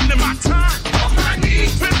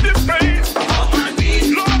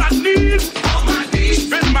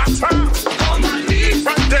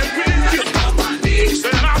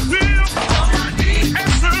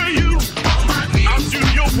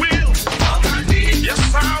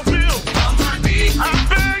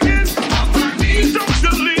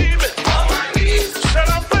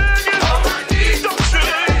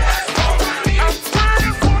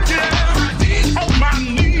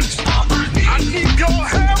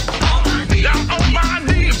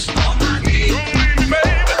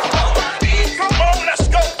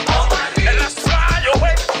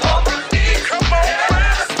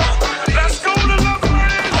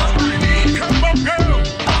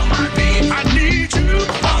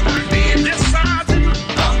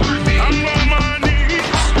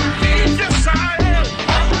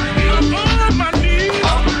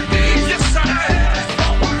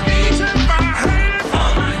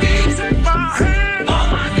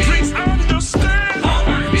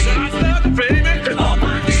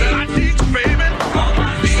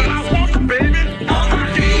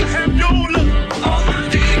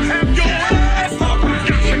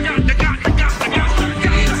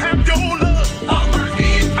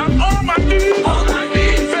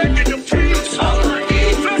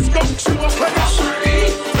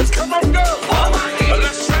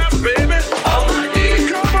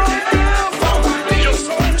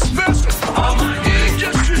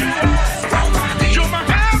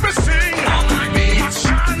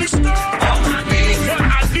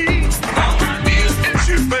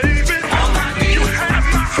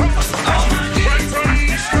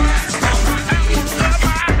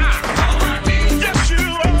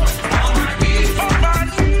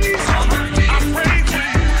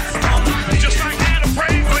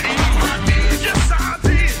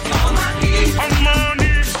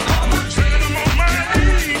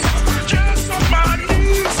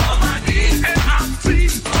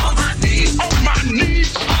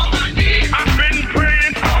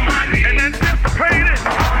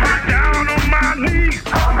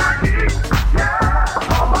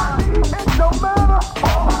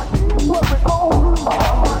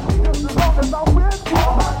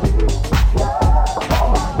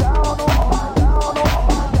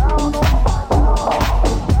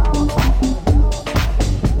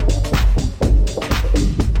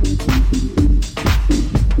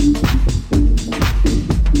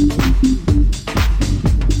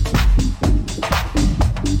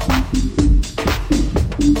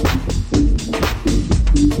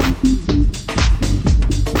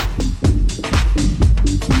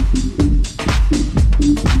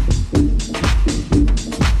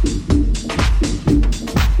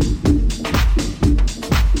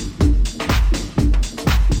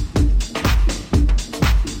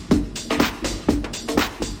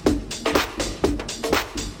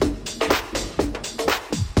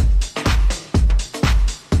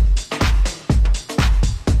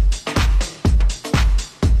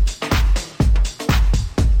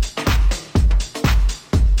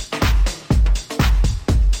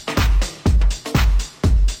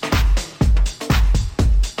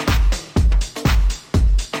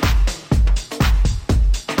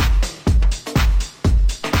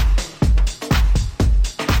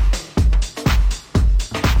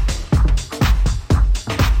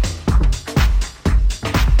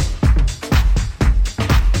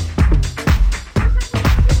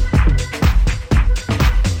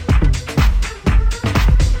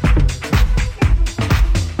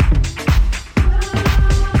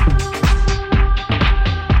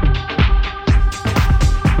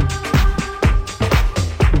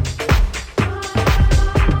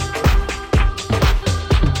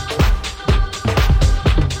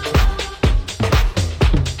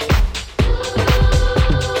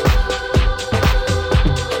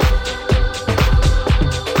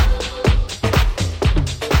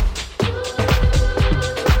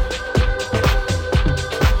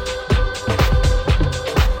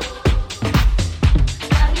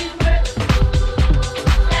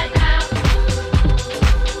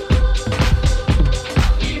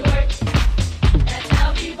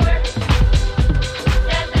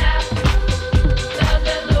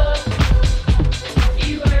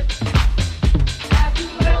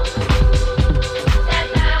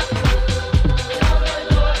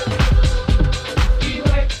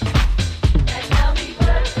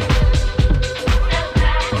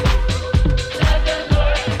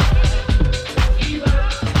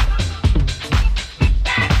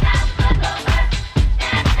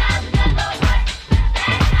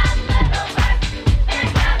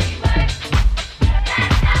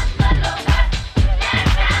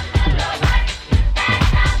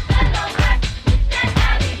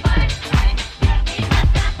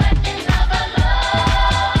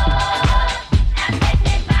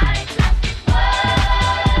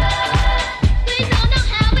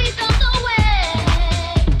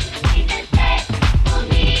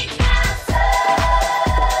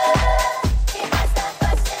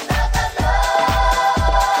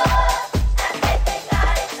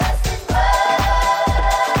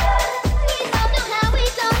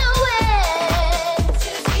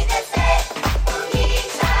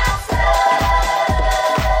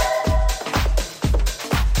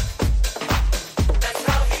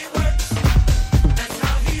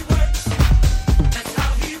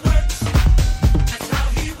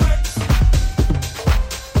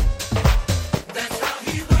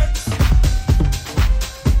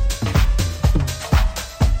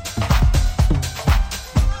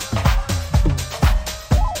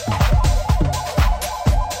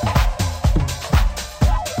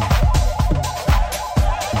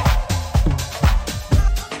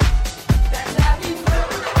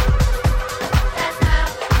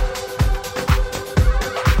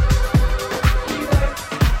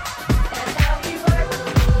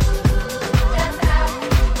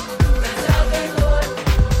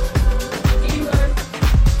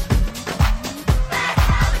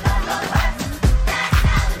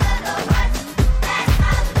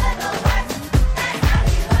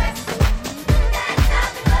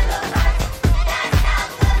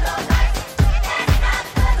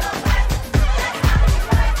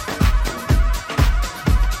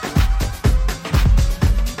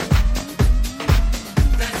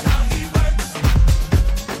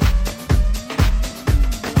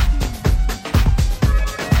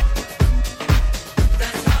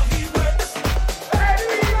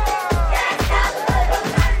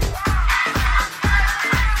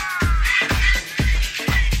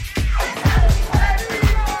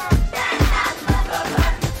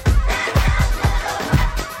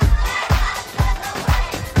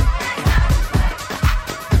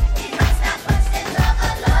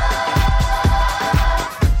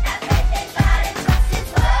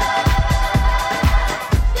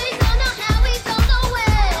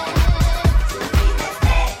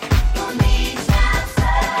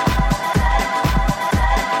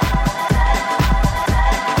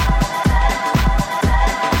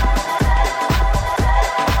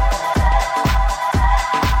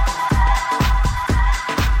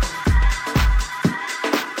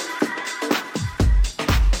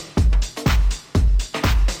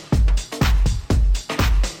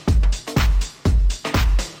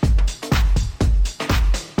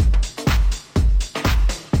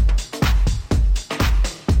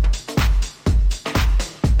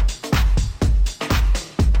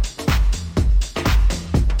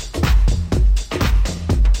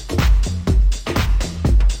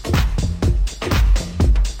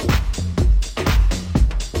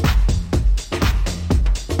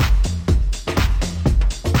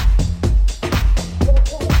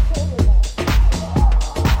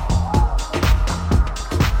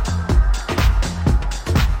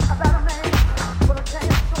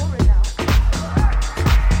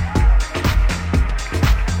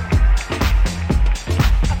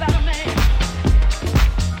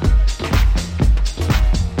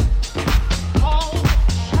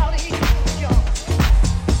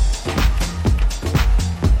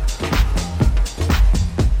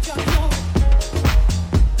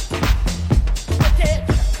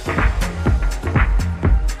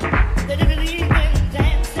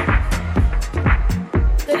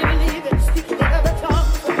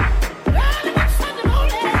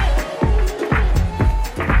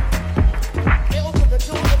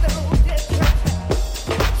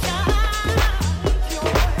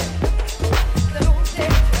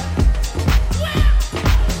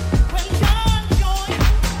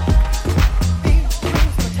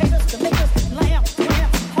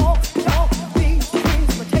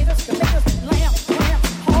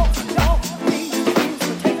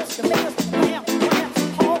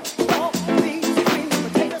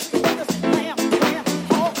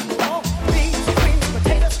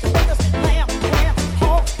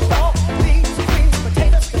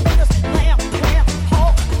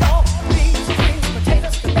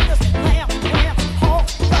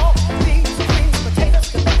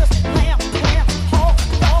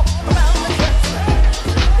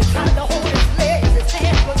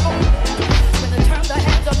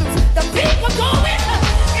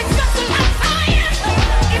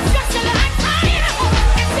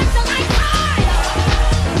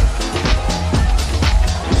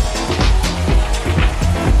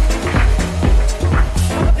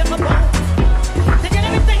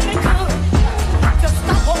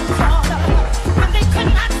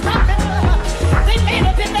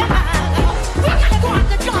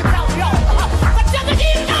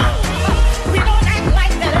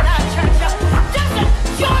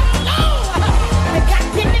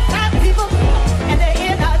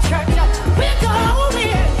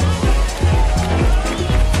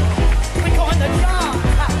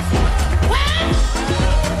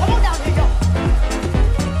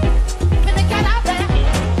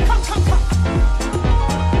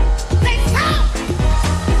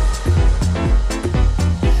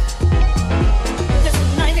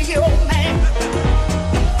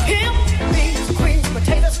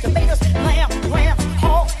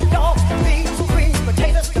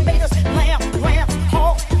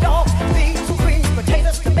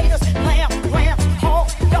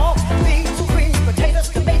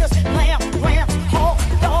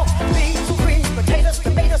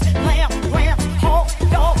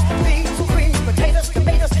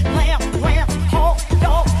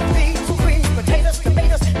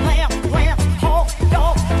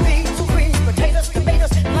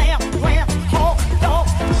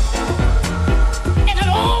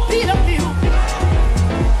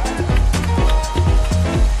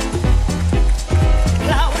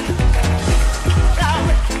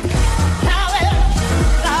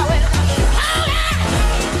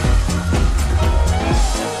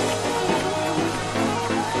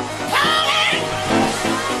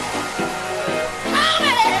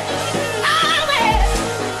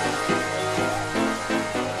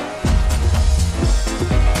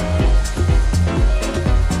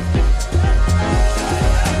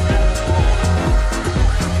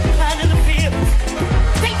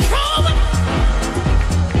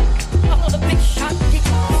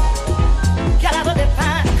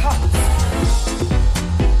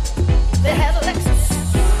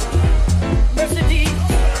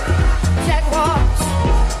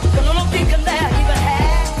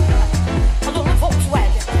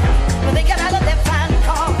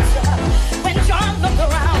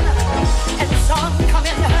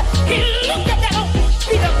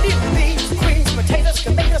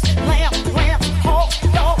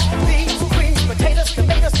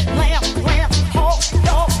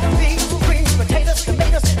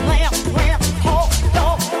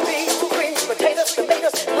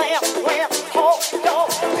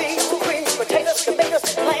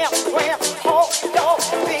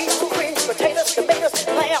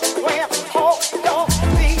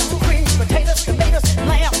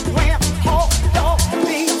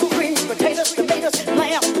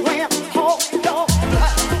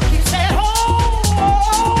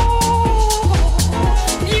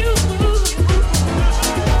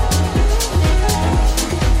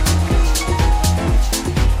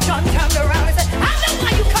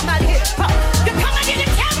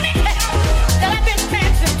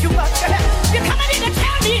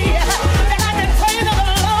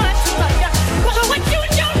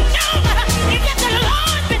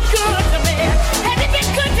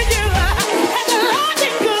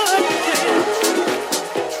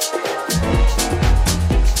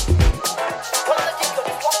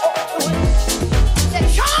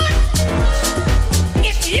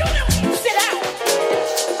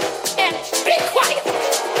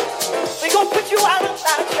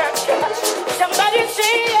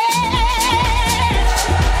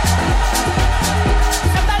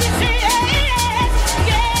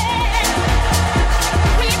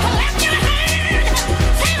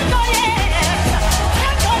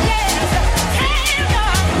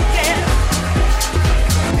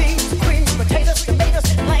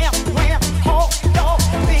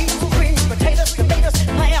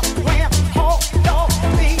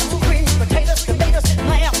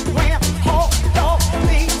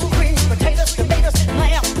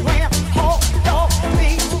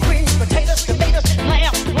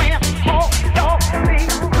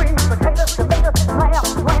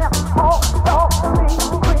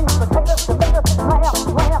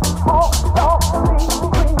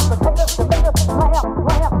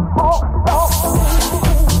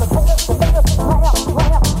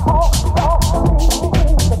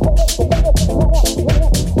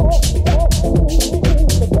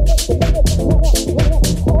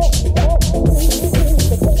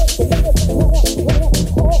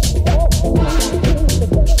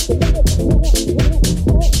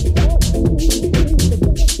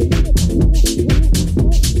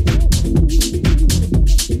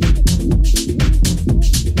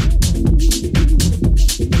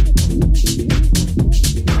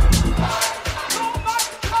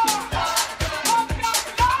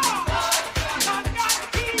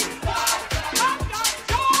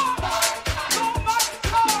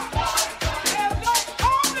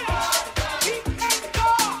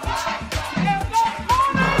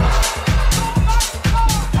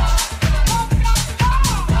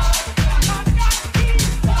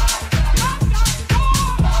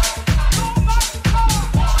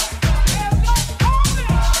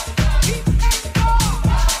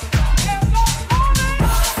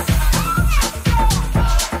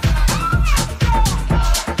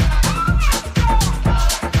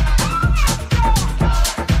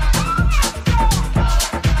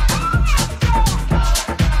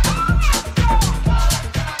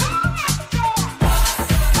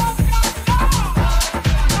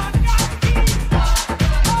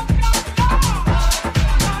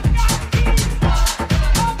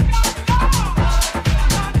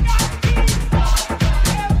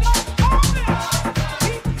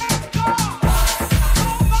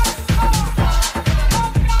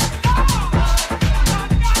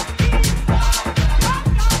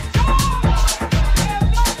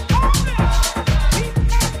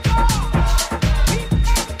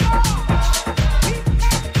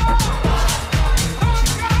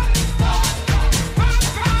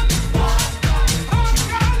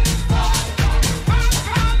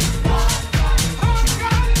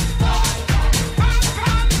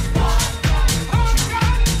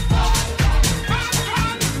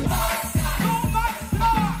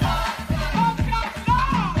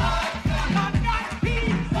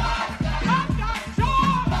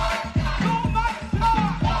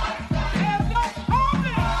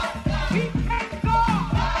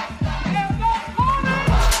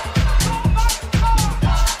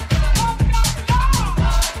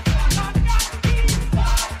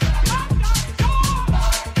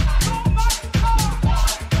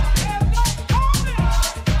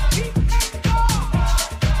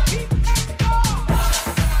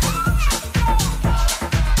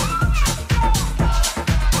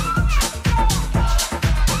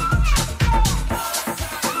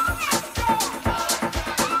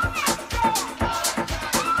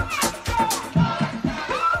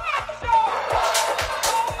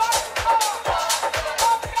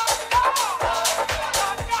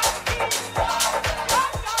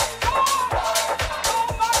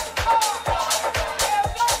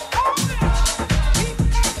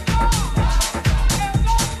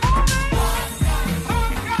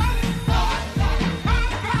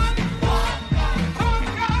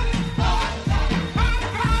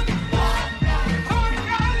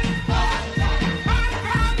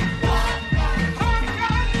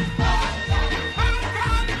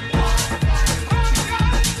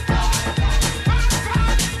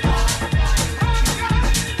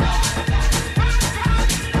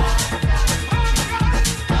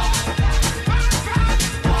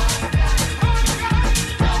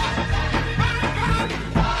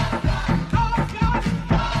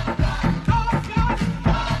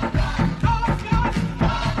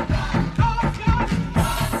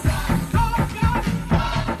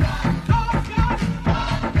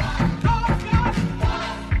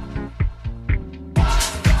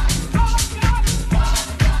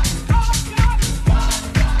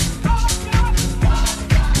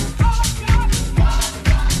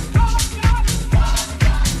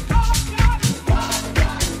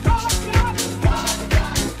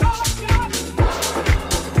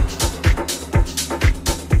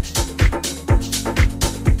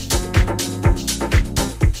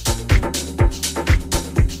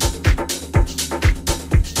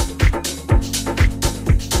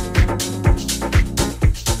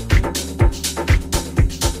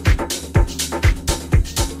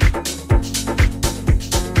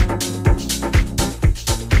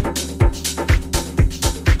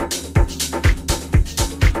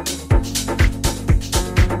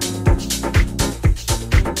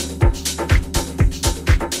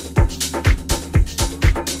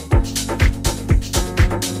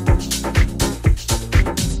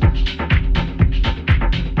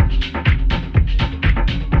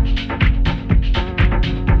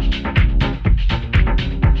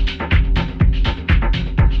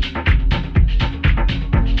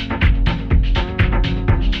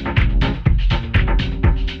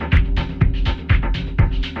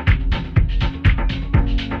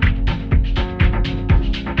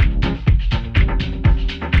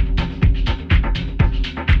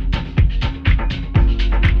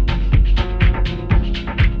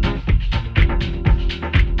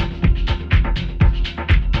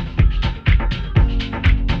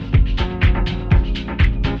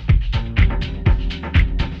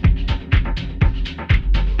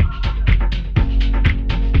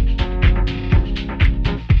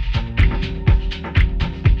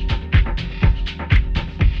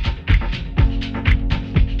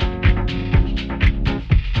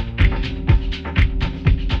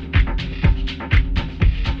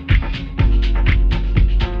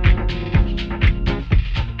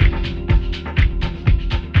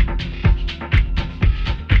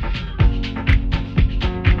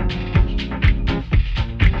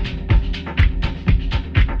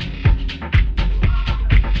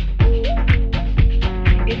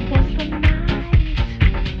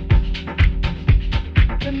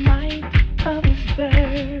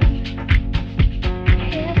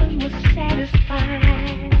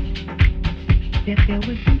that there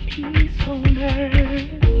would be peace on earth.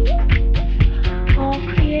 All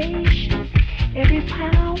creation, every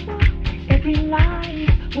power, every life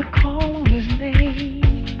would call on his name.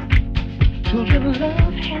 Children,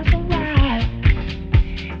 love has arrived,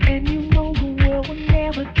 and you know the world will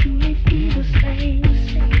never truly be the same.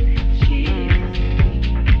 Jesus,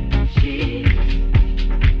 Jesus,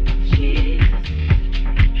 Jesus,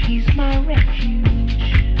 he's my refuge.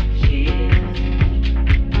 Jesus,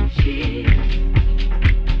 Jesus,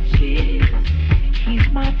 Jesus, he's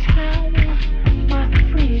my tower, my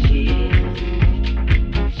friend. Jesus,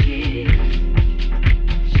 Jesus,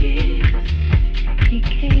 Jesus, he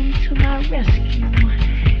came to my rescue,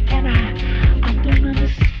 and I don't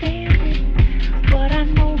understand it, but I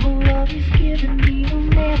know the love he's given me will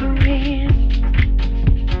never end.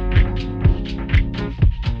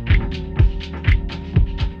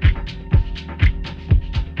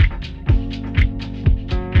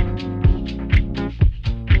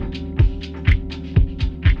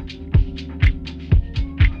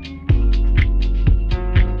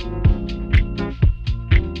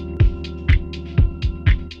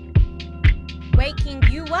 Waking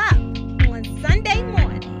you up on Sunday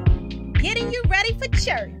morning, getting you ready for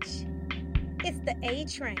church. It's the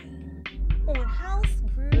A-Train on House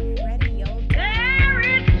Groove Radio. There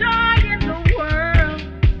is joy in the world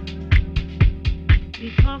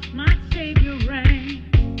because my Savior reigns.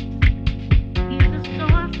 He's the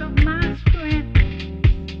source of my strength,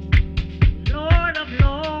 Lord of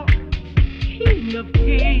lords, King of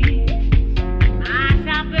kings, my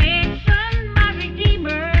salvation, my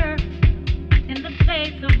Redeemer. In the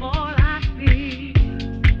face of all I feel,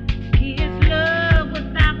 he is love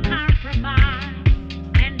without compromise,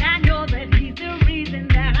 and I know that he's the reason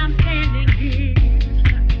that I'm standing here.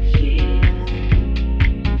 Jesus,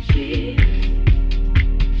 Jesus,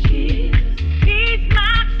 Jesus, he's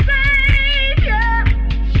my Savior.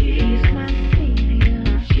 He's my Savior.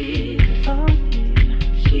 Jesus, oh yeah.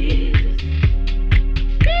 Jesus,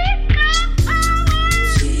 he's my power.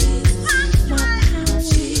 Jesus, my power, my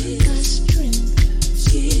strength.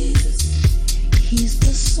 He's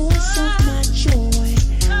the source of my joy.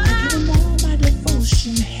 I give him all my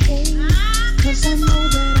devotion, hey, 'cause I know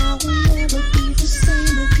that I will never be the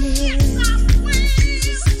same again.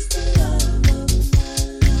 Jesus is the love of my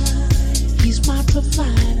life. He's my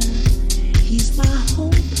provider. He's my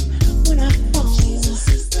hope when I fall. Jesus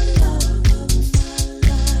is the love of my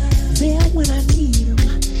life. There when I need him,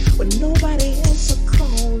 when nobody else will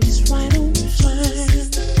call, he's right on time.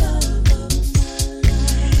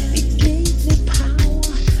 He gave me power,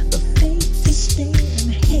 the faith to stand.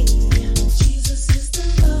 Hey, Jesus is the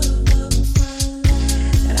love of my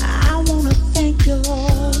life. And I want to thank you,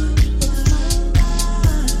 Lord, for my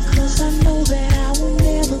life, 'cause I know that I will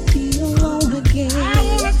never be alone again. I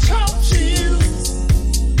want to talk to you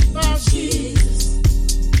about Jesus.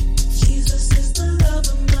 Jesus is the love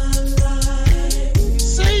of my life.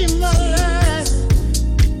 Save my life.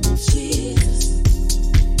 Jesus,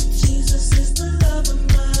 Jesus is the love of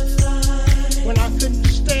my life. When I couldn't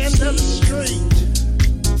stand up straight.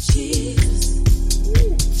 Jesus,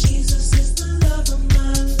 Jesus is the love of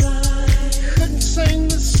my life. Couldn't sing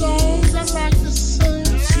the songs I like to sing.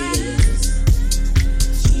 Jesus,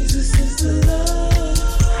 Jesus is the love.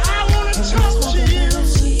 I want to talk to you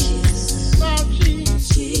about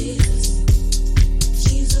Jesus.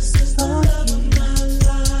 Jesus is the love of my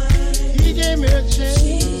life. He gave me a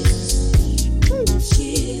chance.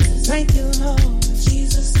 Thank you, Lord.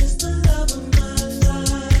 Jesus is the love of my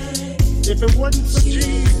life. If it wasn't for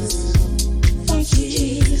Jesus, thank you,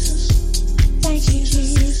 Jesus. Thank you,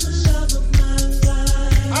 Jesus. The love of my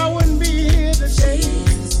life. I wouldn't be here today,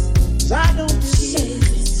 'cause I don't deserve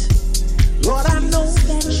it. Lord, I know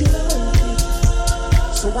that you love me,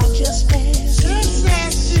 so I just ask. Just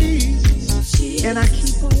ask Jesus. And I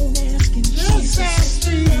keep on asking Jesus. Just ask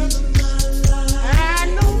Jesus. I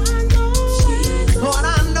know, Lord, I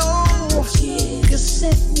know you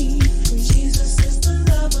set me free. Jesus is the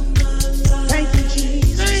love of my life. Thank you,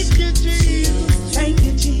 Jesus. Thank you, Jesus. Thank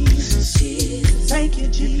you, Jesus. Thank you,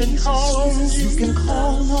 Jesus. You can call on Jesus. You can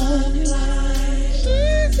call on Jesus.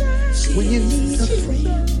 When you need a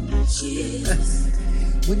friend.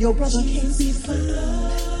 When your brother can't be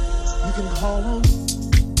found, you can call on.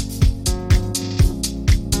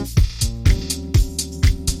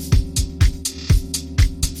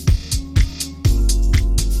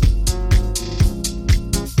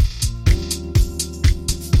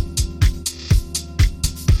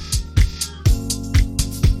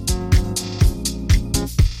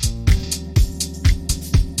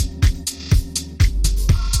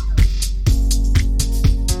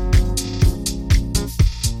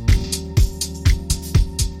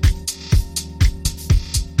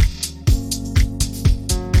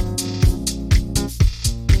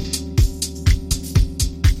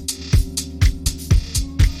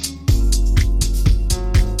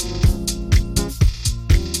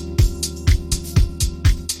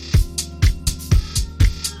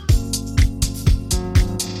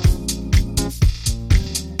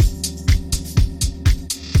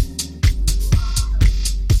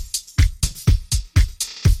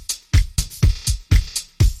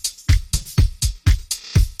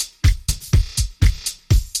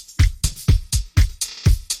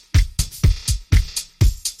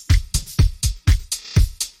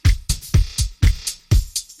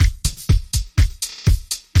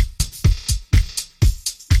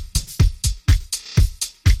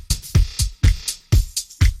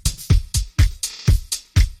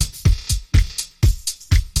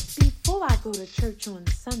 go to church on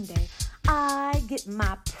Sunday, I get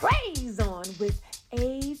my praise on with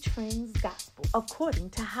A-Train's Gospel according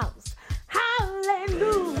to house.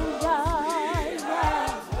 Hallelujah.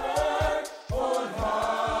 Yeah.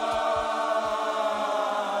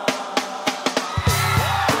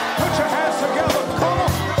 Put your hands together. Come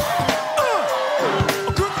on.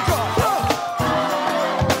 Good God.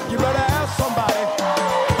 You better ask somebody.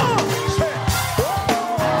 Say,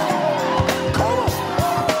 come on.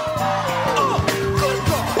 Good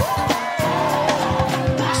God.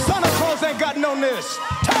 Santa Claus ain't got no this.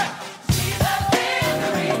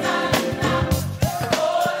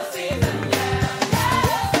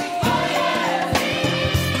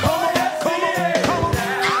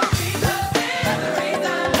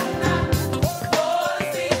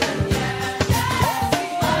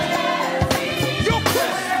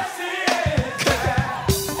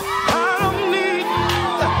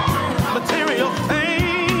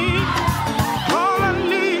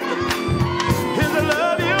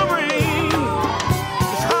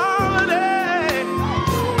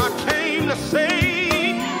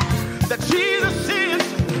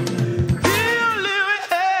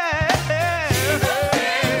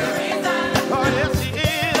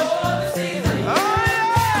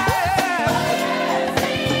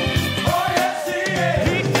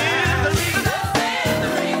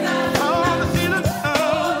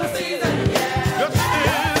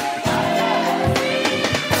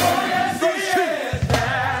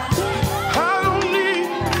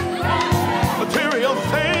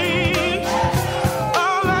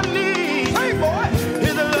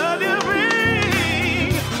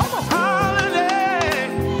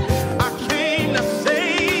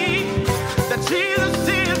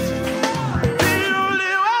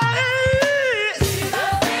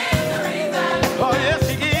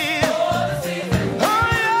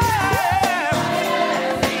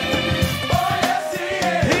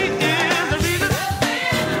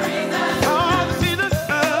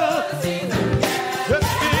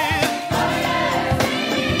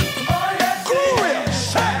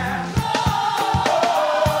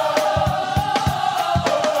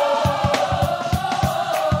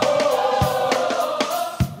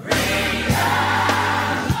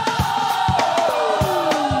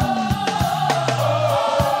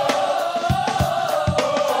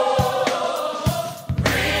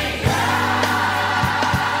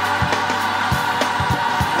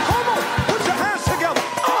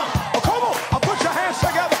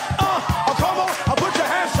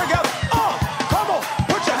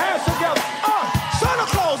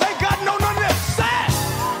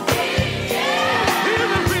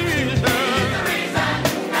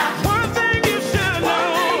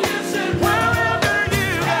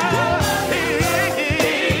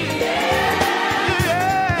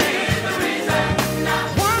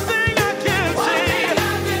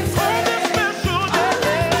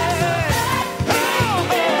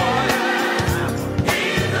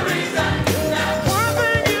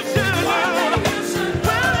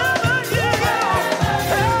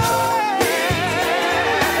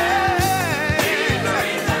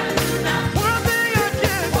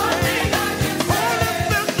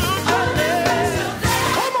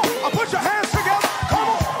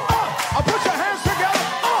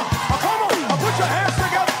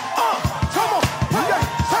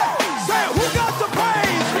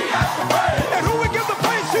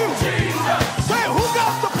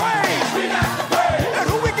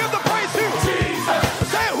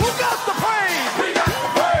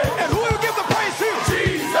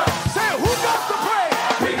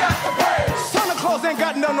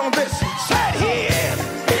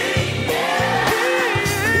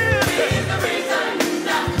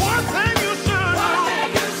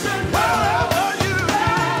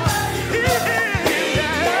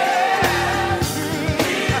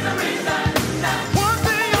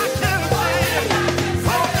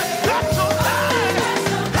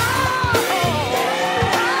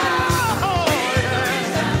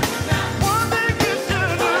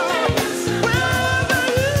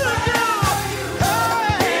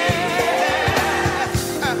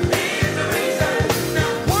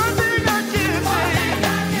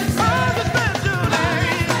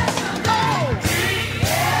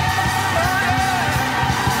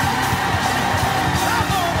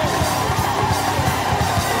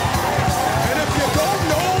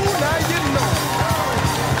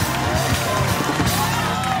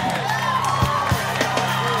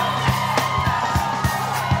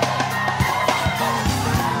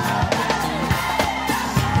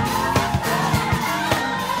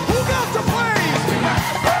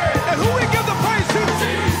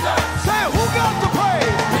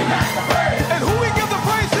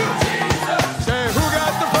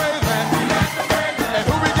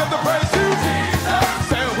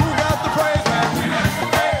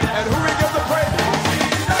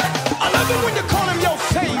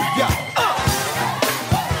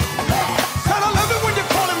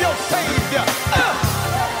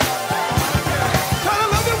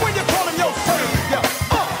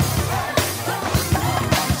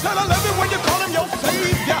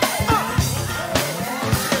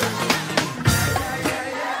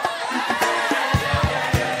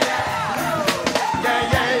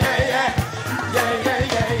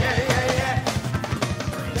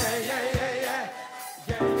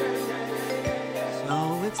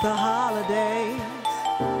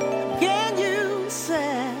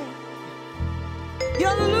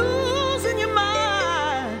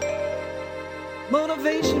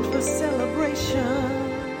 Motivation for celebration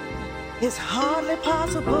is hardly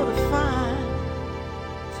possible to find.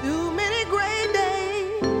 Too many gray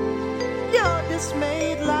days, your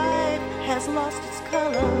dismayed life has lost its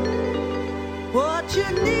color. What you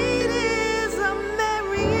need is a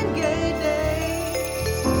merry and gay day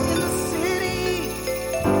in the city,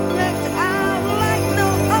 decked out like no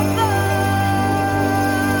other.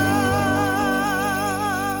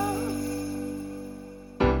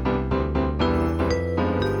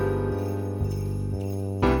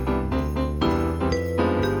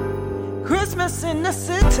 Christmas in the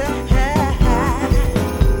city.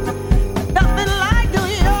 Nothing like New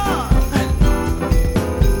York.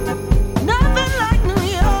 Nothing like New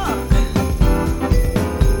York.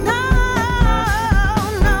 No,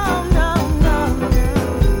 no, no, no,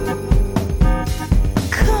 no.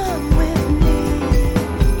 Come with me.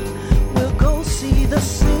 We'll go see the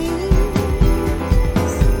scenes.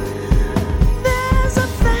 There's a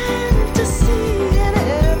fantasy in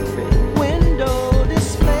every window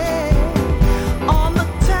display on the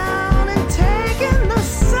town and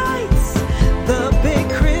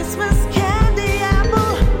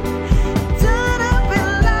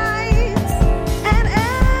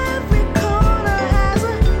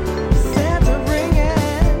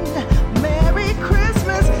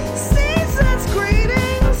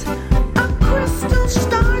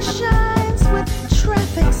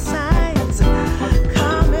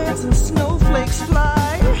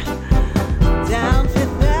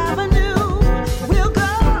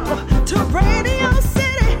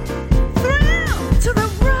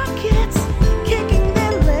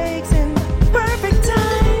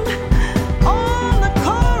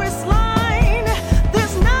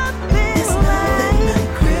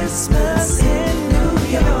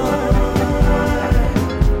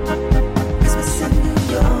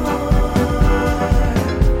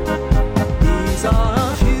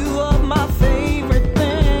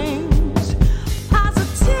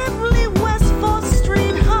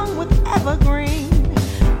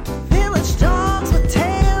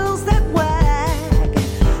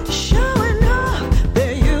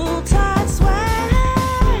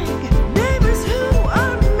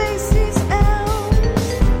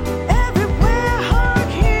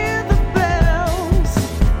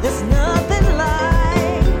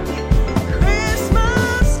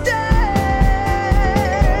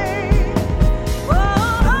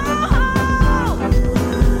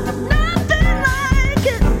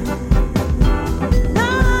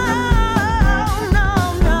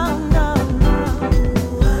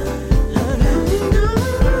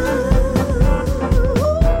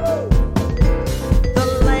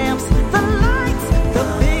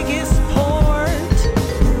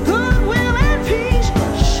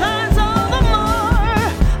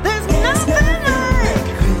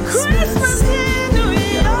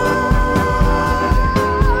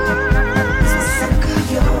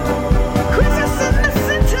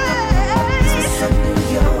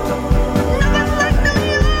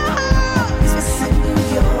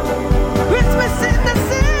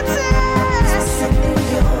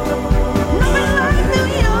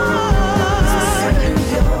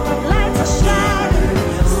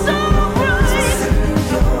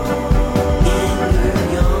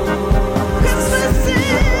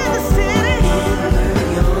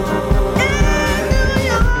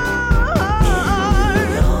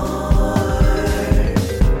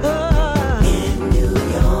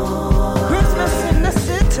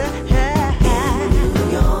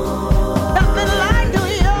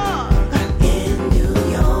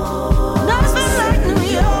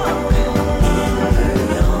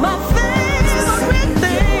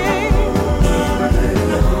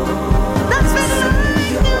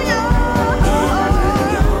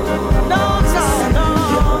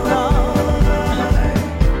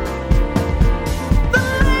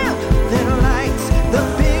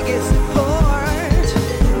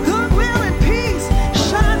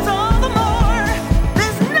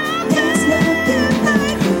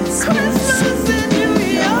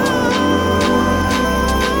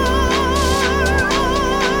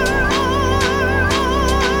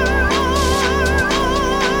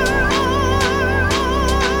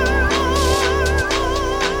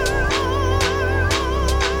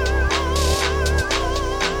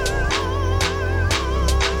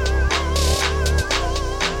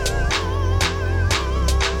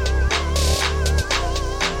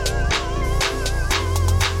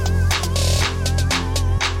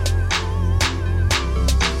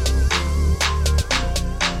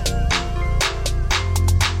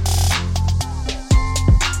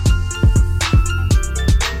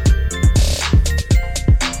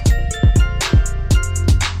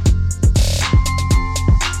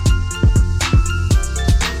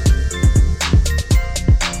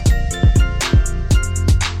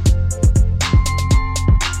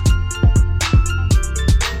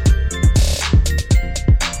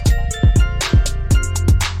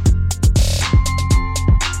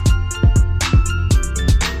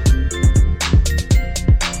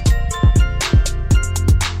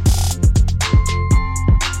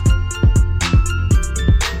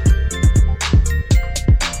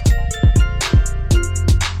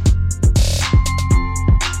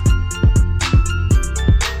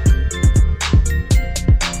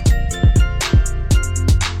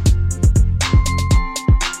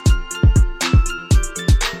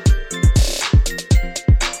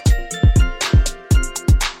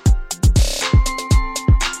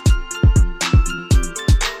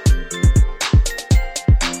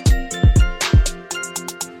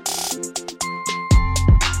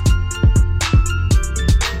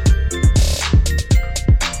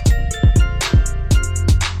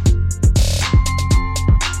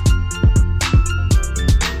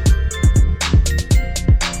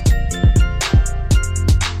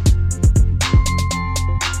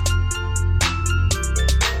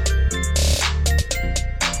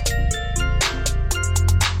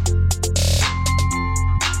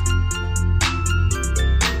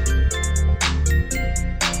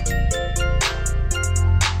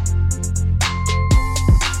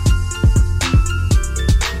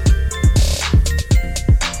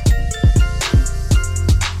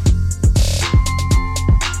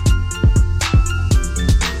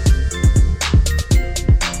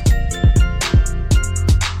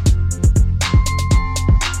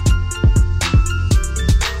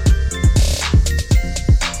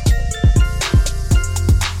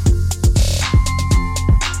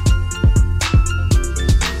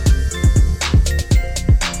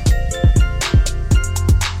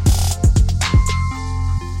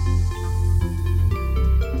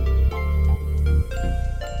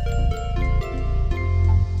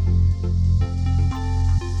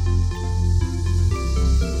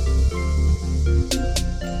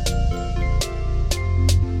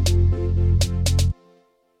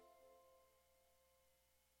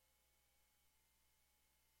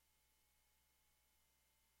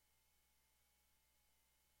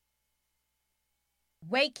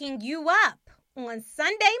waking you up on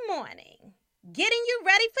Sunday morning, getting you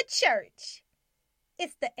ready for church.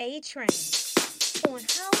 It's the A-Train on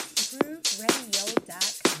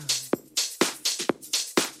housegrooveradio.com.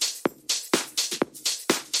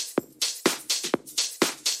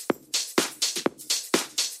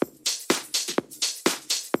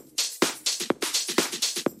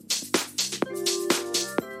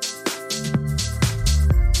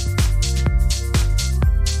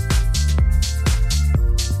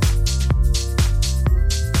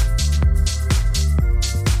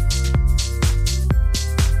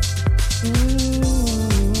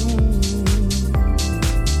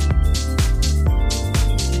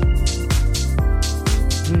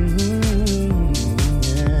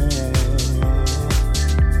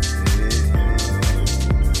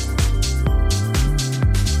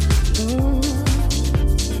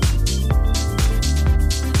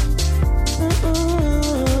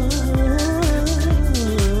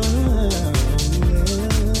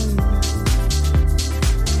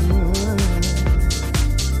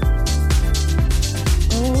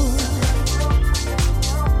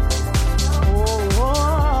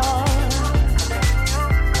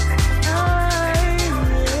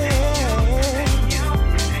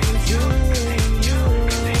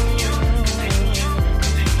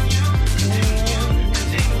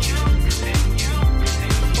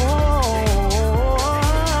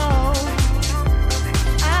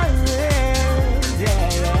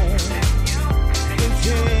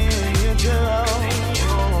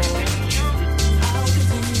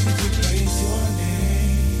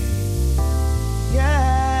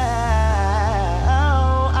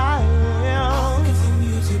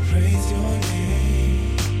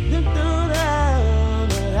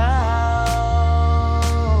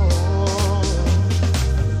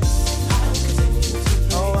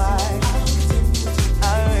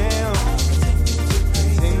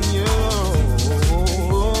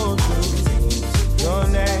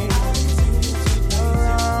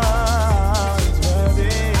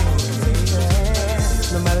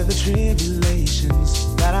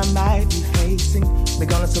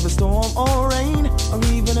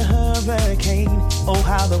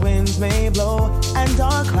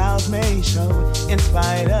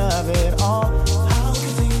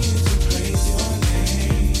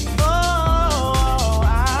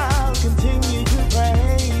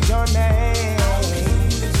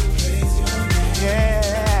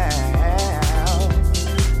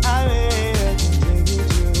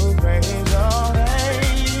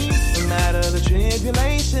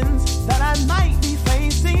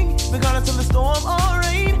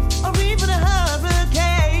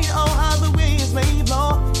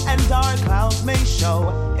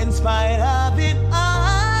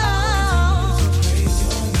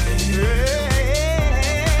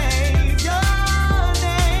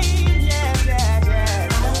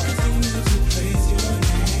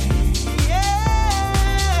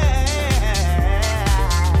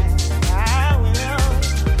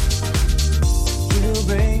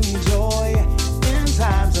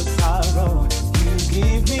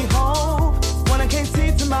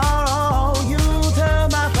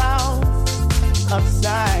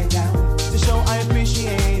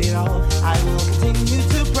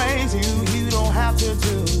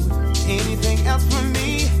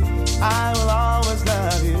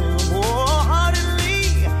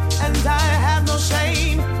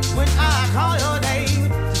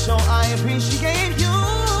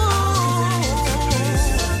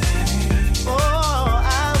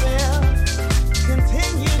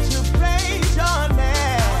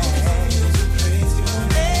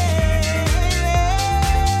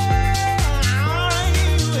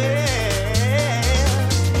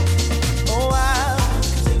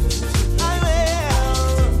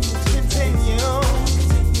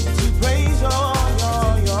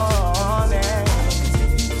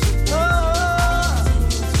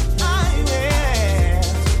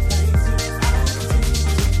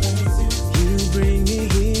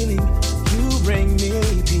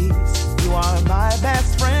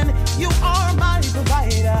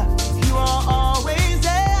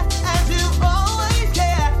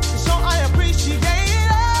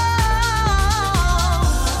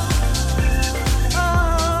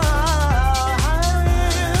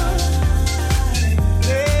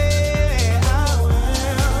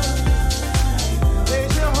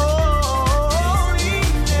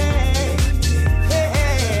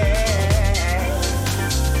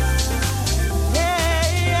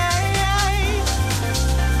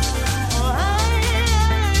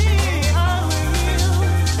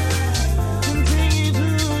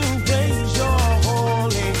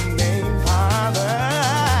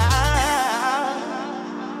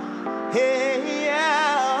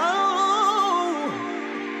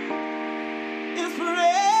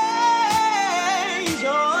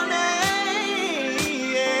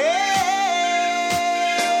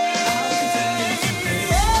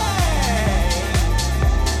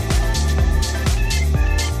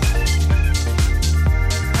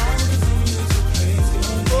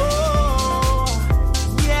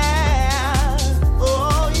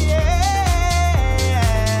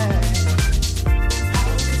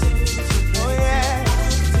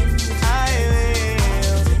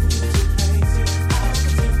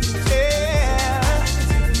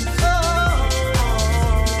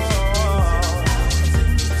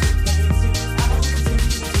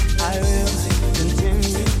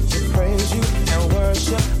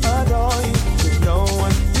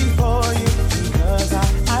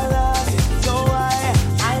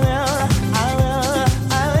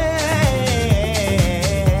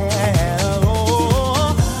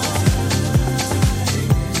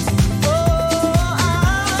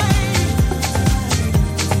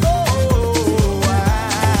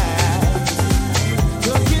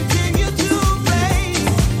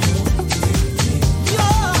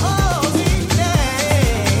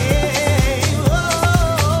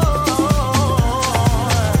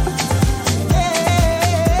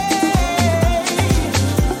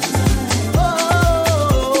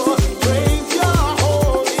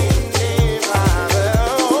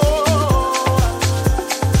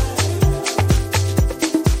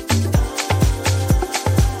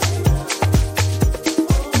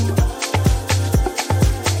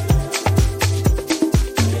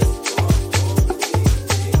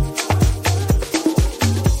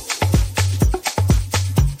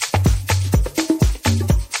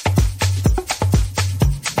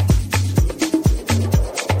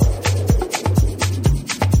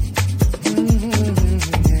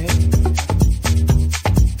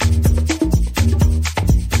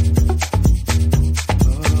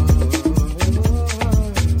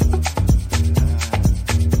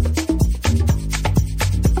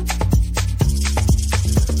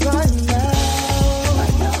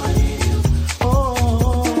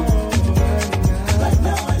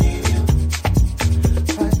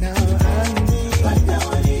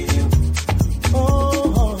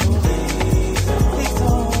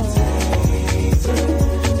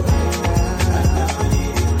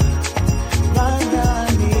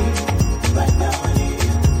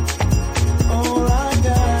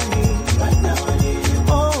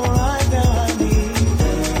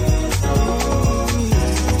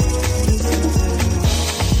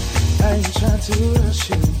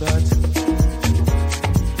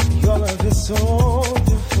 so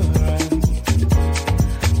different.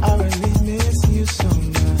 I really miss you so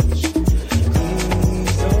much.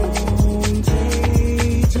 Please don't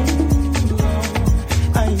take too long.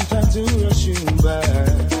 I ain't trying to rush you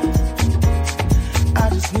back. I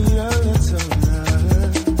just need a little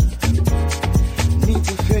love. Need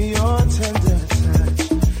to feel your tender touch.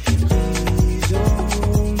 Please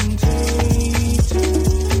don't take too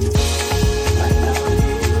long.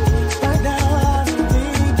 Right now I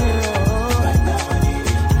need you. Right now I need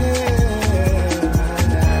you.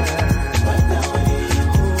 Right now I need you.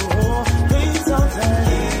 Oh, please don't take.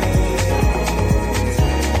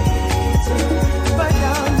 Right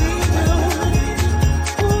now I need you.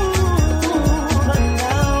 Ooh, right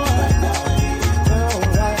now. Oh,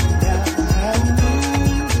 right now I need.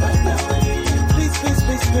 Please, please,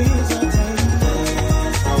 please, please don't take.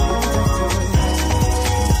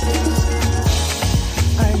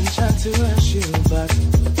 I ain't trying to rush you, but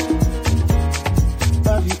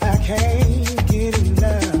of you I can't get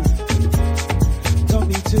enough. Don't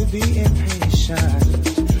need to be impatient.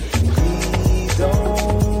 Please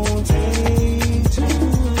don't take too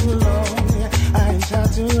long. I ain't trying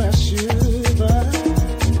to rush you, but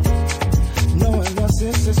no one else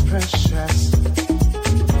is precious.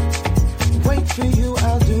 Wait for you,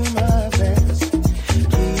 I'll do my best.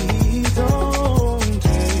 Please don't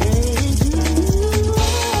take too long.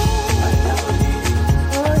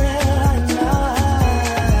 Oh yeah, I know.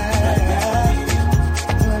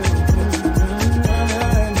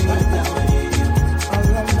 All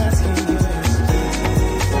I'm asking you is,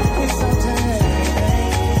 please don't take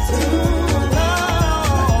too long.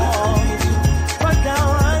 Right now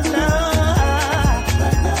I know.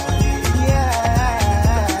 Yeah,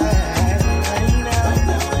 I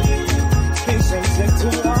know. Please don't take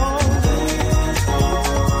too long.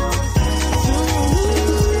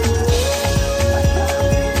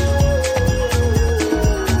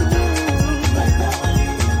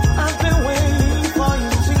 I've been waiting for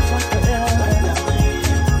you to talk forever.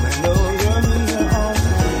 I know you're me all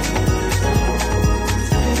time.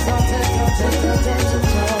 Please don't take too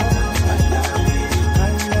long. Right now, I need you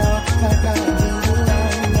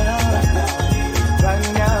right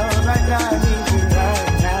now. Right now, I need you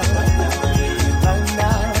right now. Right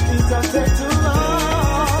now, please don't take too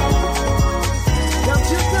long. Don't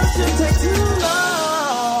you take too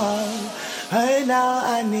long. Right now,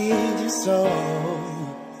 I need you so.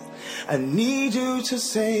 I need you to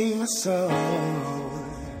save my soul.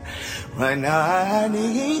 Right now, I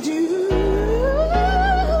need you.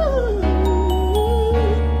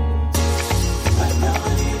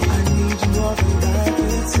 I need you more than I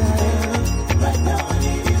can say. Right now I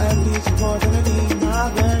need you more than I need my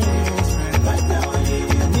veins. Right now I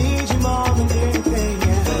need you more than anything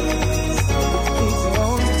else. Please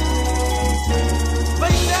don't.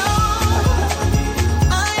 Right now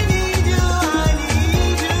I need you.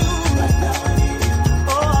 Right now I need you.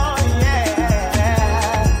 Oh yeah.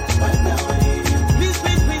 Right now I need you.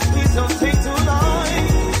 Please don't take too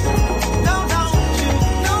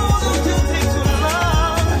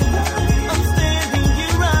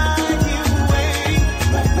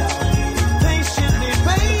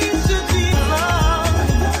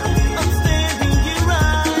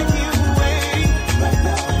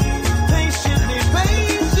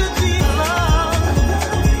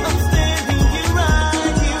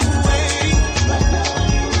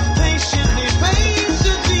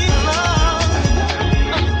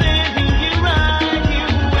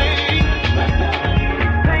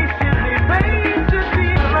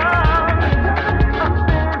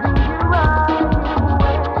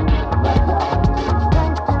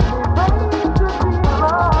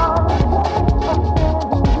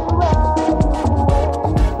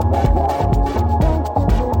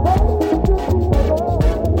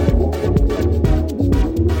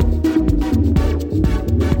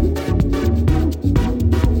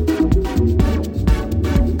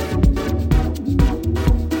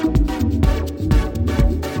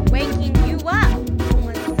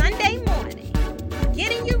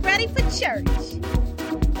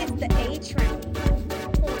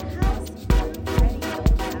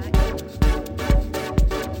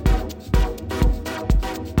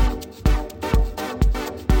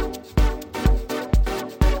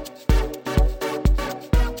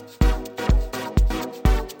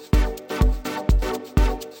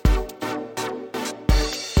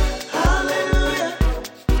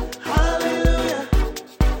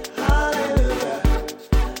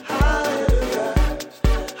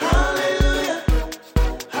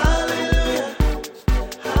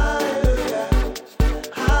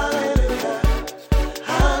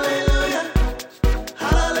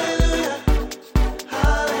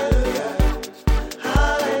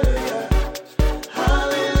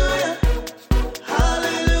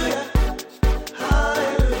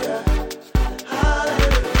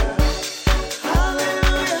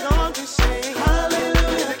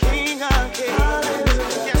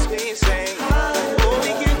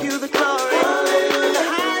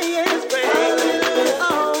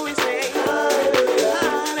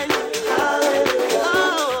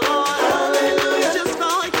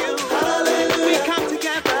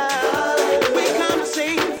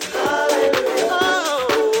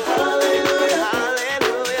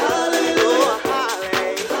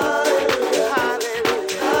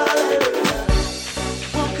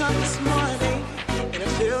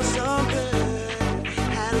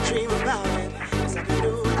a dream about it. It's like I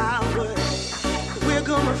knew I would. I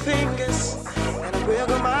wiggle my fingers and I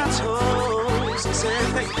wiggle my toes and said,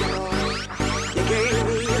 thank you, Lord. You gave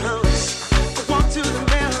me those. I walked to the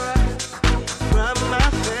mirror, rubbed my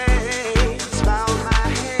face, bowed my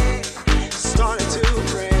head, started to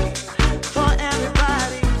pray for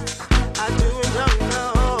everybody I do and don't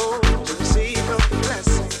know, to receive healthy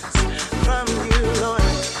blessings from you, Lord.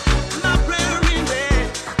 My prayer in bed,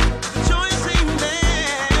 rejoicing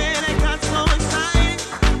there, I got so excited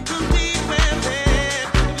from deep within.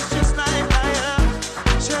 It was just like fire,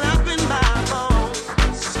 shut up in my bones,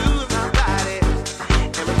 soothe my body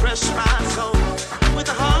and refresh my soul with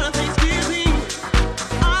the heart of thanksgiving.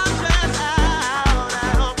 I'm stressed out, I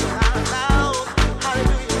open my mouth,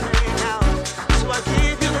 hallelujah, ring out. So I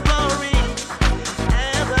give you the glory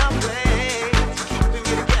and the praise, keeping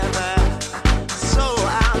me together. So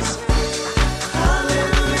I'll sing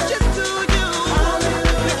hallelujah just to you,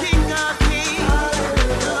 the King of Kings,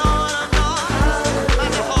 the Lord of Lords, my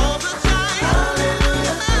Jehovah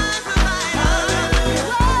Jireh, my provider.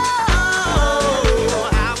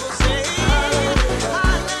 Oh, I will sing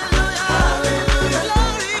hallelujah,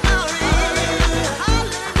 glory, glory,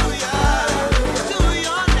 hallelujah to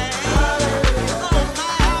your name. Oh,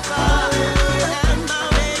 my Alpha and my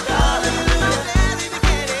Omega, my very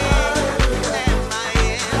beginning and my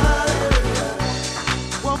end.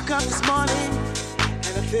 Woke up this morning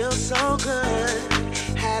and I feel so good.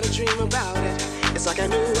 Had a dream about it. It's like I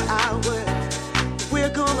knew I would.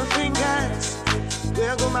 Wiggle my fingers,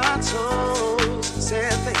 wiggle my toes.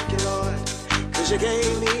 Said thank you, Lord, 'cause you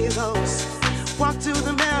gave me those. Walked to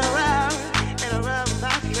the mirror and I rubbed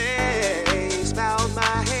my face, bowed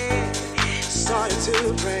my head, started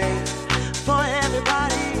to pray for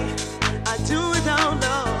everybody I do and don't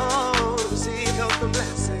know, to receive health and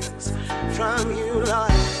blessings from you,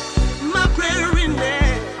 Lord. My prayer in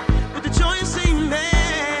there, with the joy of singing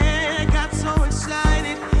there, I got so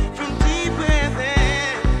excited from deep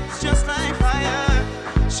within. It's just like fire,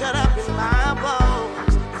 shut up in my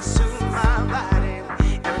bones, and soothe my body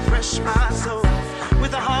and refresh my soul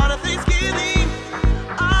with a heart of thanksgiving.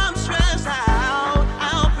 I'm stressed out, I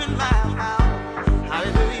open my mouth,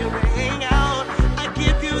 hallelujah, ring out. I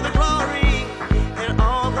give you the glory and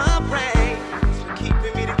all the praise for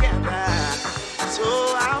keeping me together. So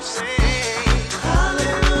I'll sing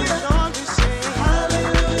hallelujah, Lord, we sing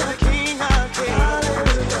hallelujah, the King of Kings.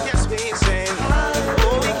 Yes, we sing.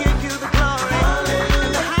 Oh, we give you the glory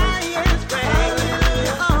and the highest praise.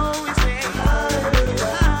 Oh, we sing hallelujah,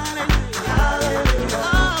 hallelujah. Oh,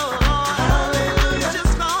 hallelujah,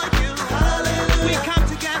 just for you. We come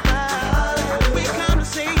together, we come to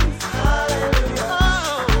sing. Oh,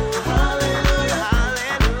 hallelujah,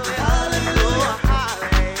 hallelujah, hallelujah. Oh,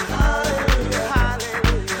 hallelujah,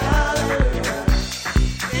 hallelujah.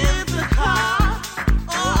 In the car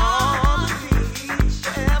or on the beach,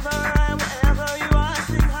 wherever and wherever you are,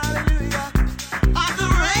 sing hallelujah. On the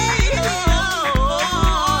radio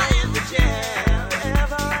or in the jam,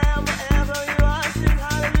 wherever and wherever you are, sing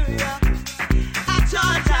hallelujah. At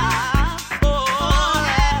your job or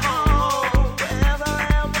at home, wherever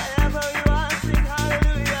and wherever you are, sing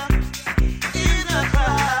hallelujah. In a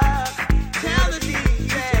club, tell the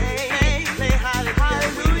DJ, play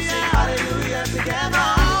hallelujah, hallelujah together,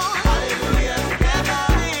 hallelujah together,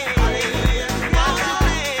 hallelujah together,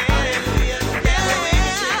 hallelujah together, we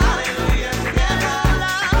can sing hallelujah together,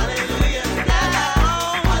 hallelujah together,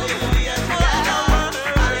 hallelujah together,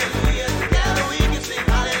 hallelujah together, we can sing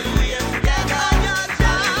hallelujah together,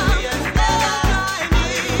 hallelujah together,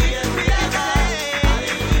 hallelujah together,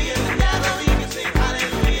 hallelujah together, we can sing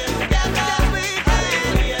hallelujah together, yes we can,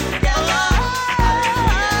 hallelujah together,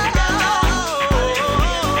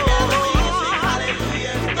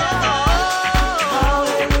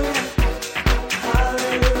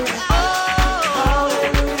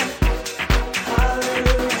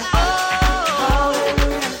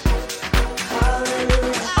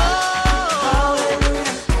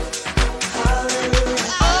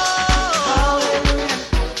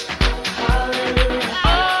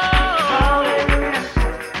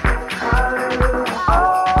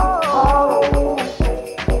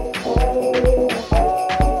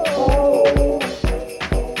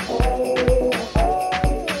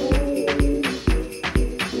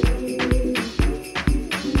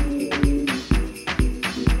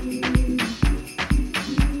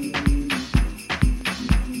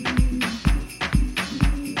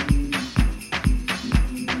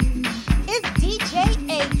 It's DJ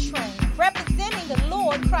Atrain representing the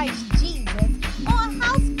Lord Christ Jesus on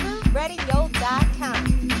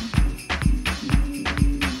HouseGroupRadio.com.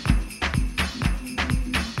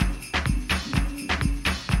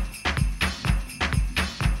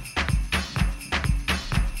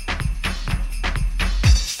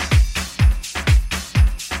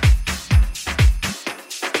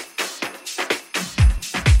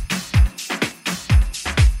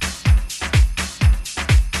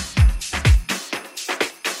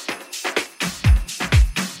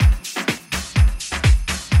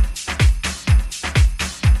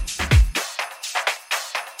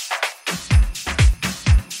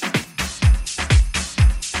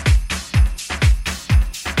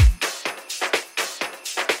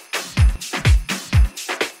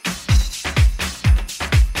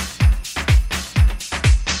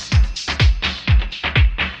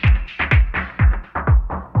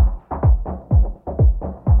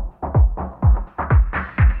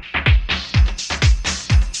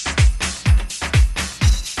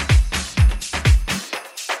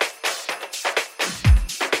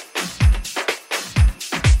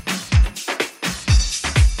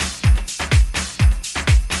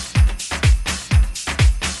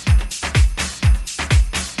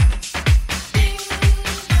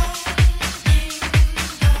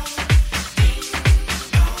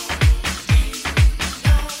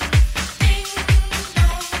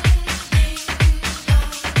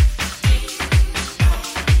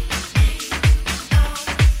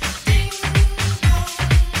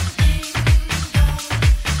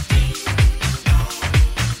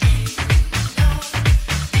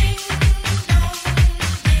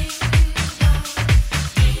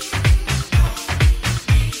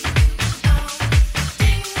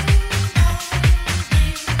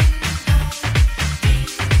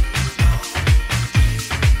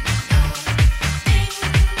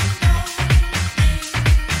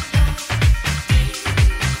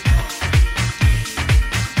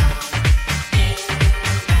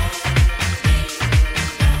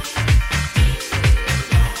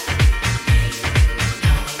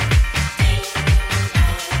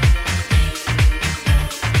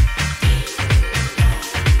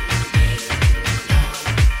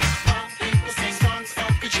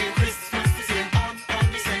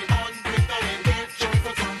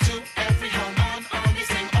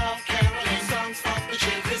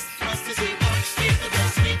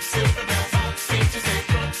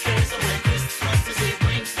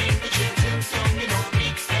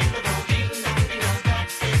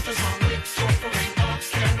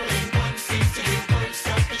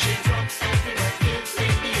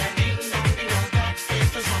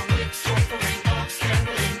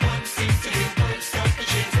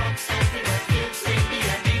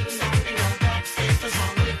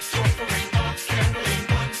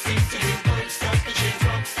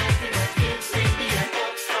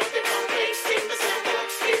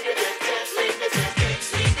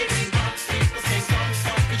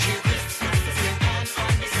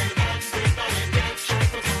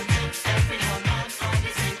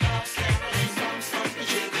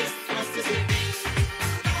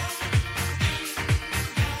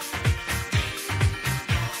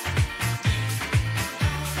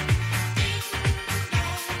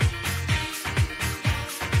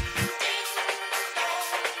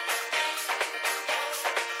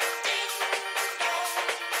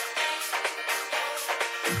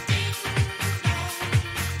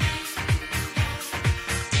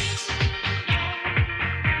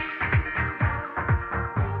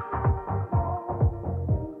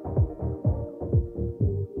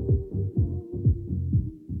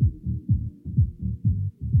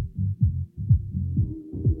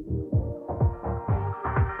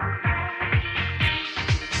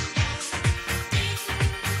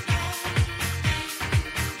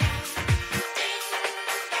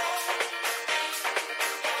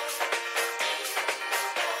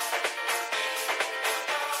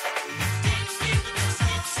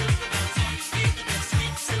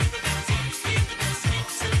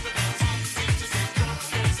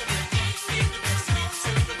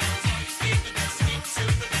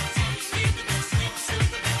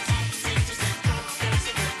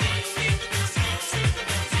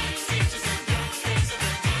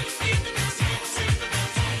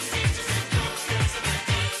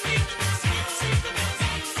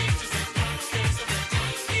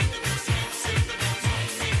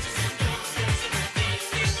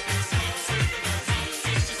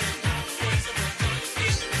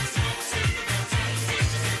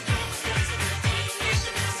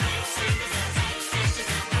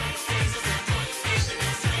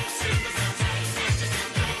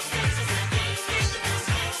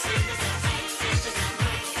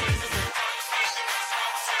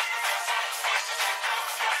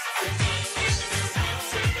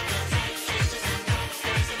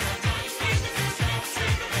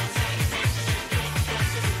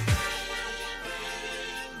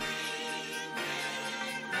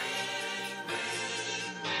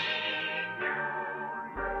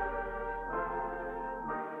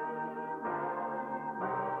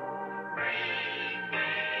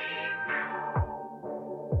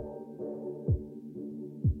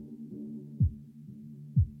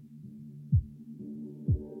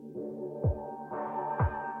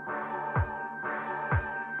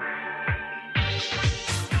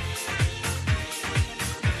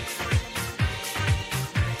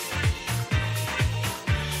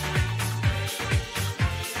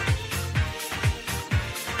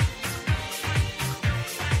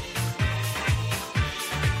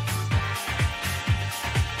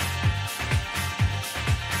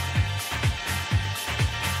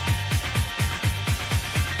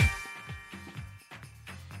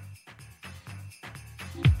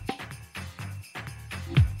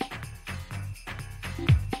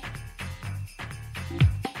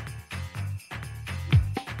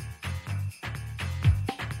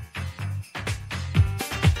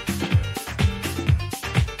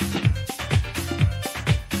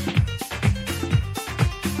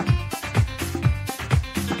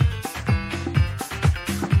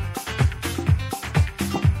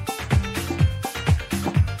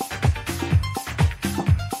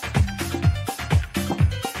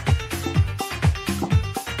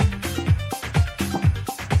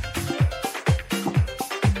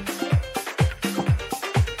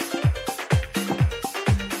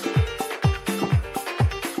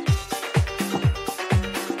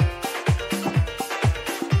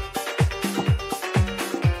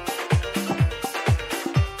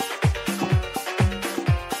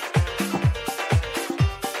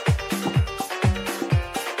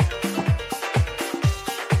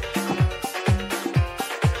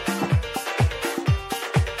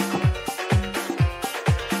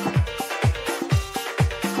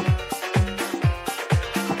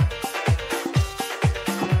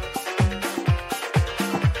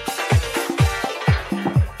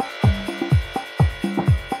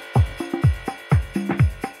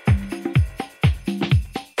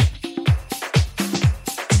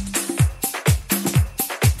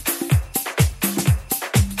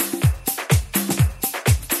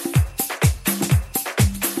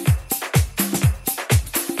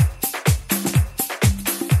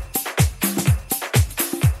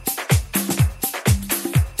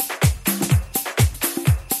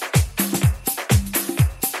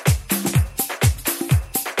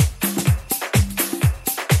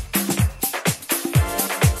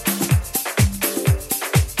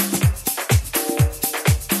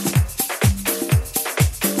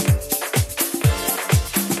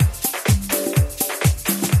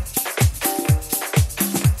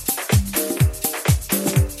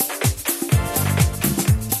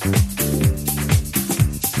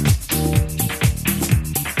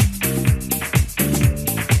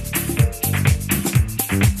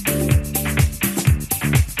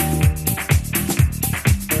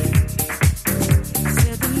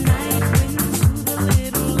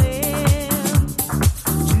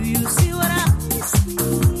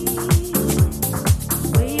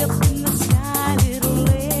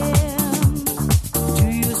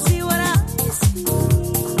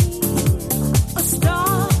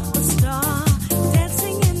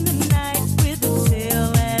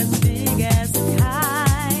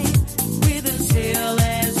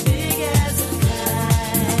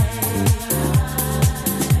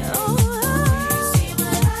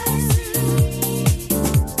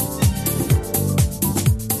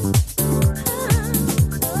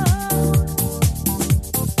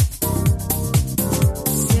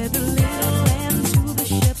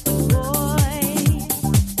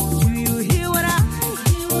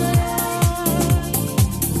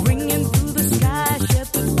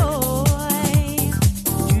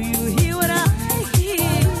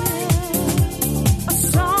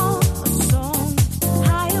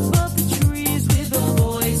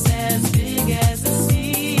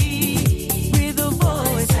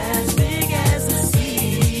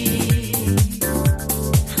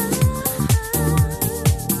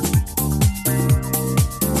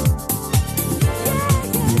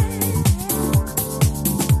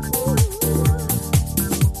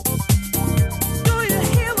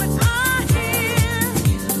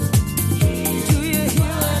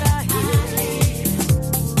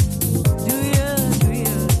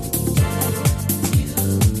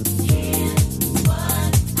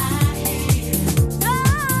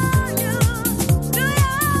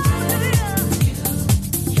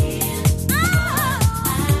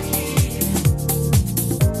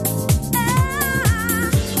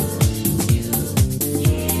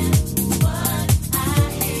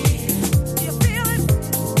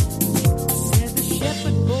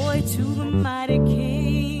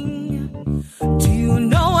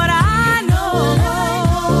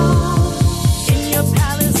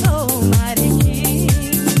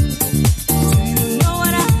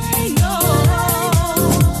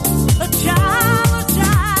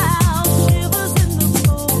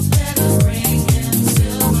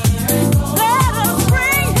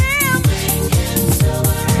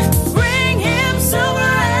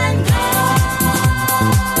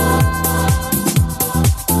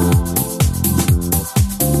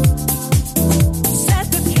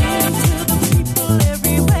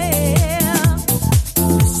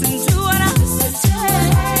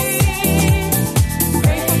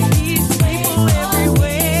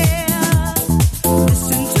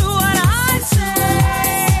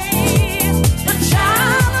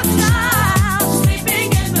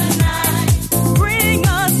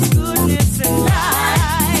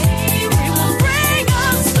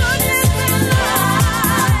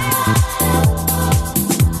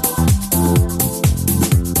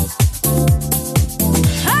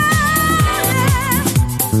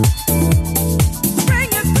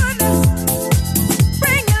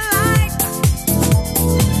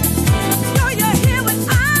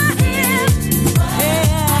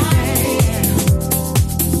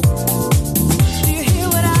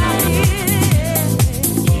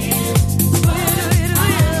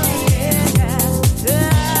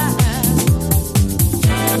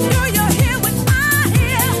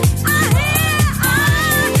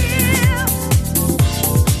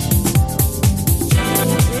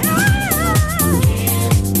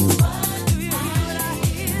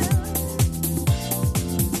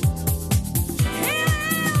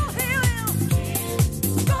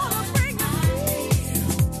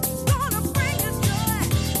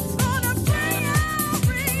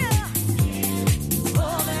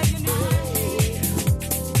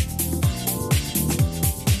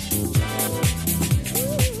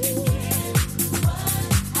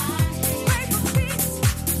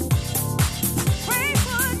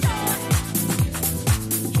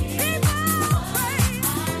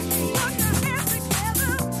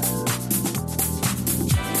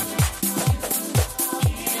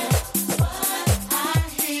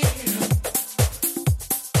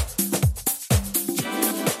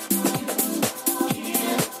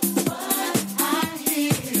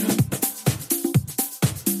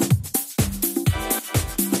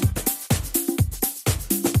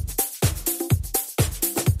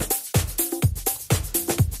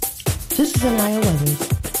 is Anaya Weathers,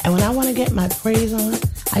 and when I want to get my praise on,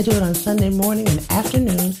 I do it on Sunday morning and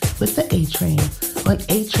afternoon with the A-Train on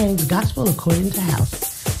A-Train's Gospel According to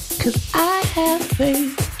House. 'Cause I have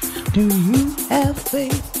faith. Do you have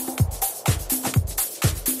faith?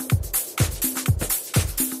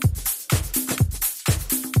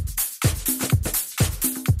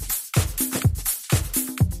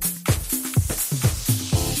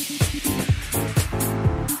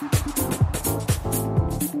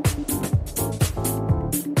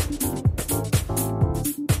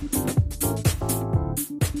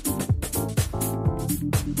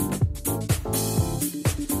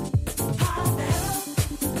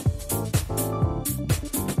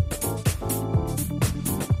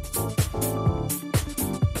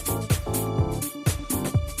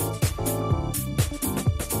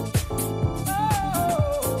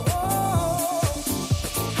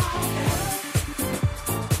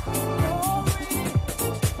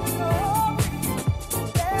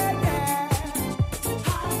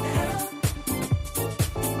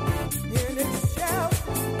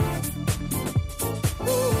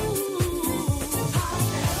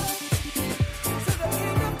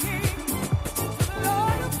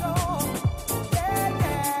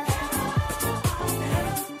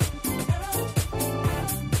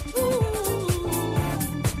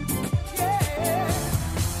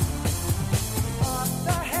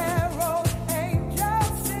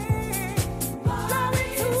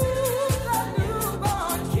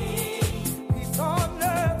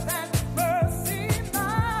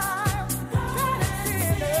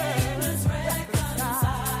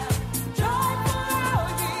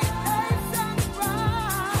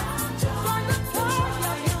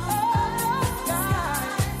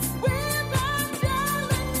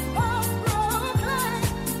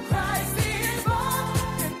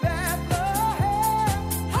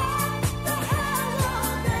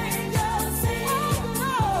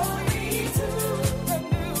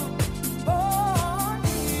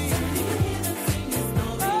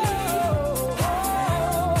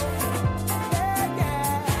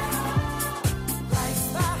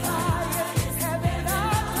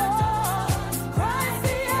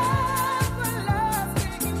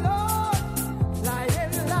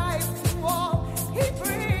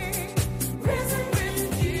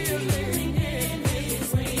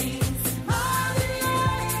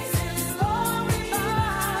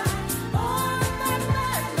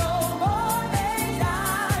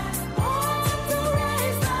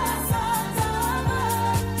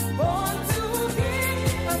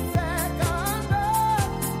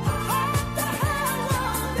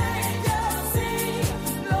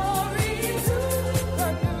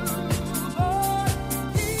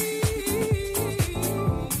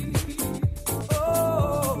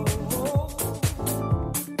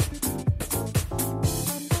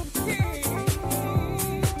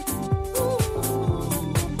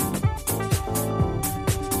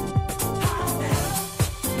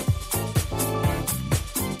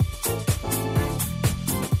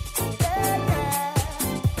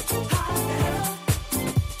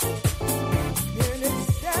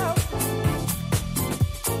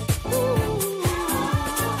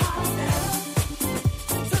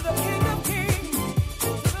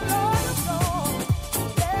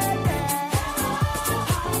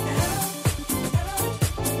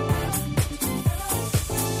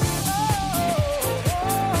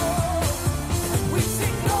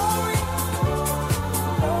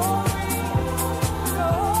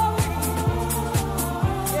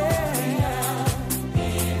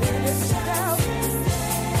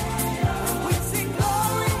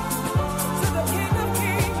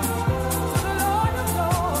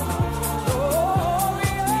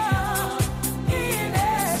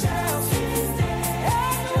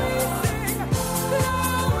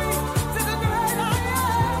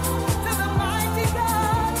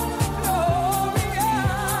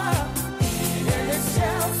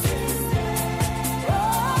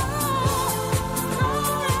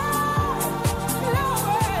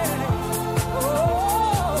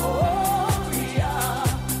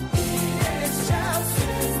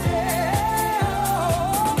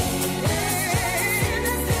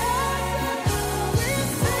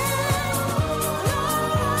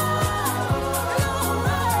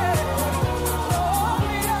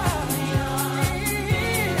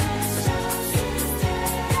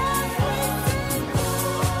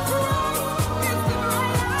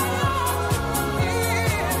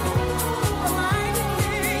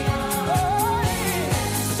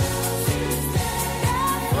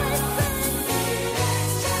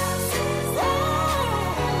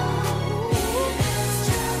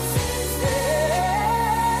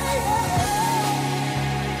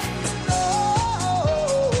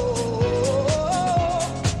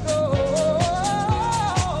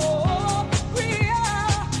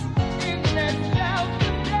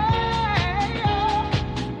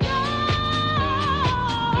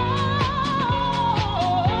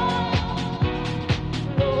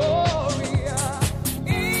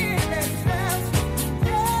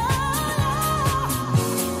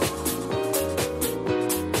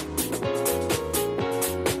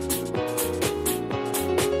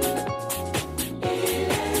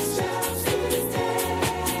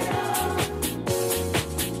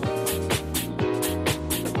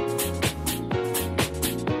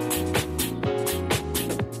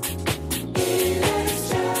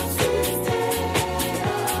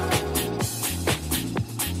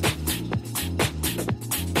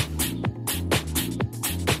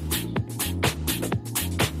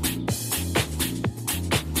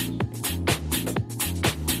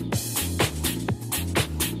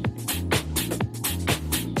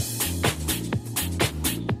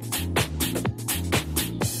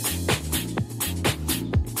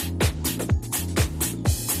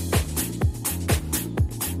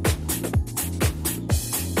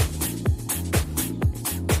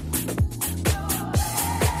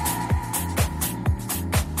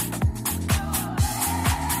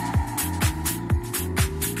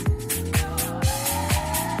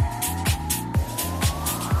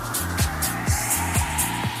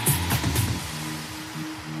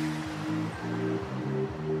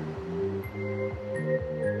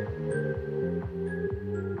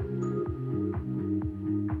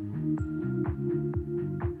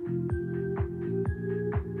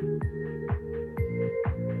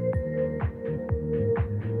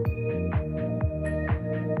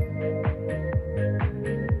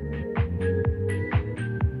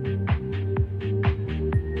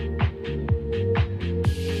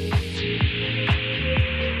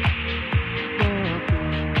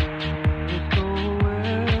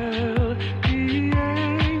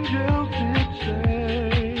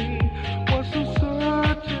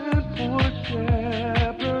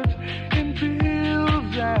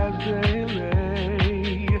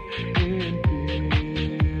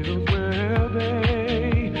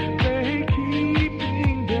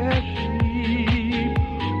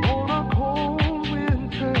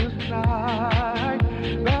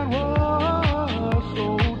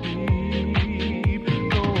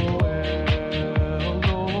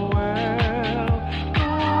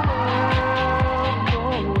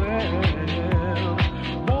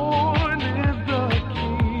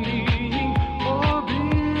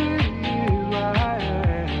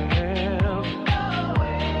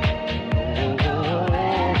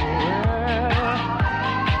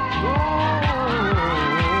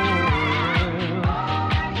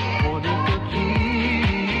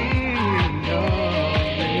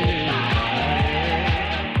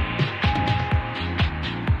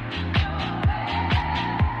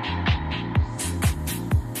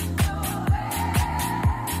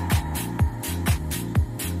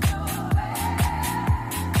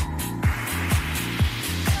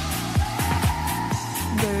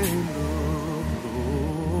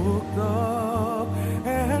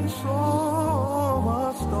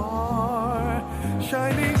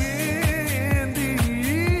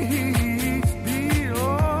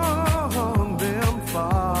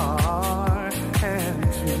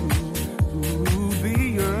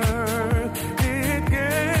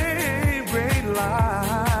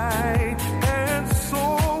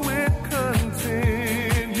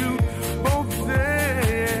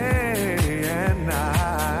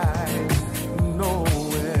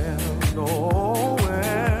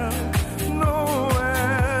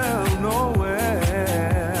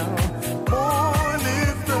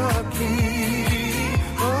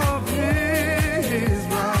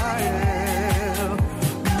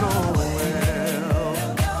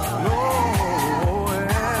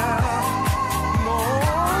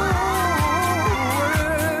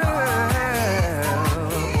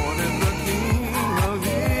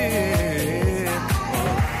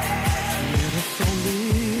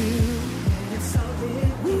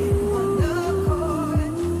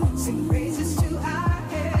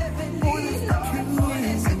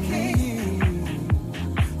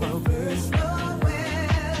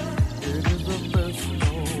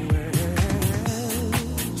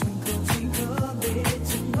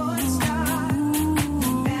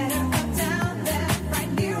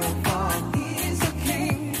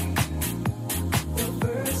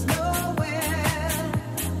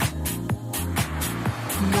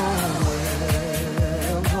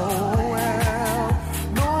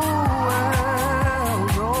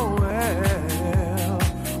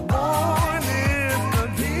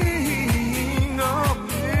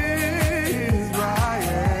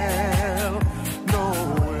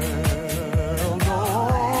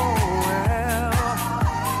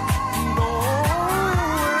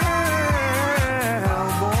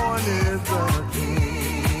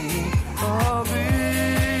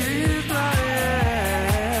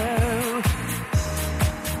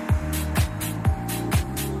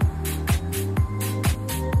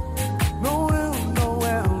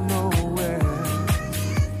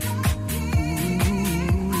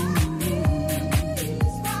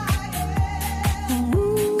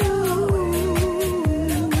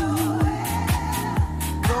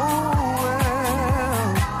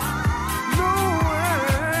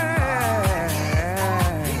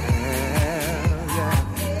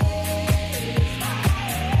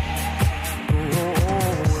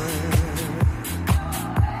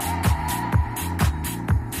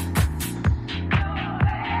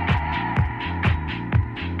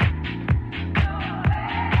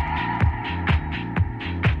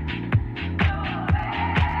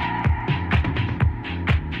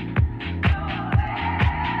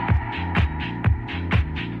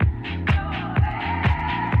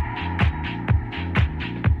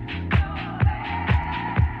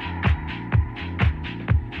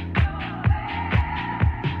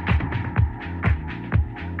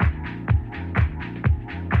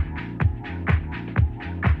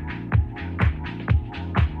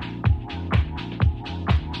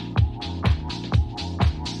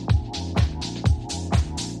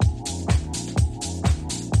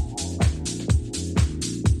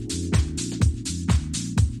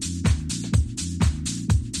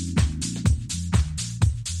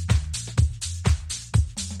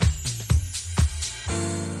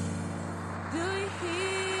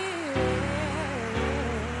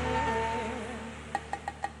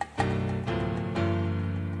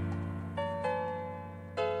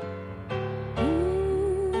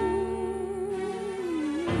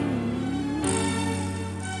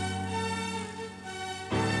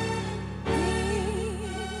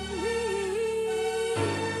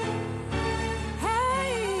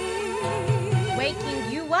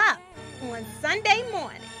 on Sunday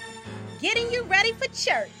morning, getting you ready for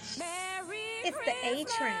church. It's the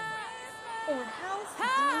A-Train on House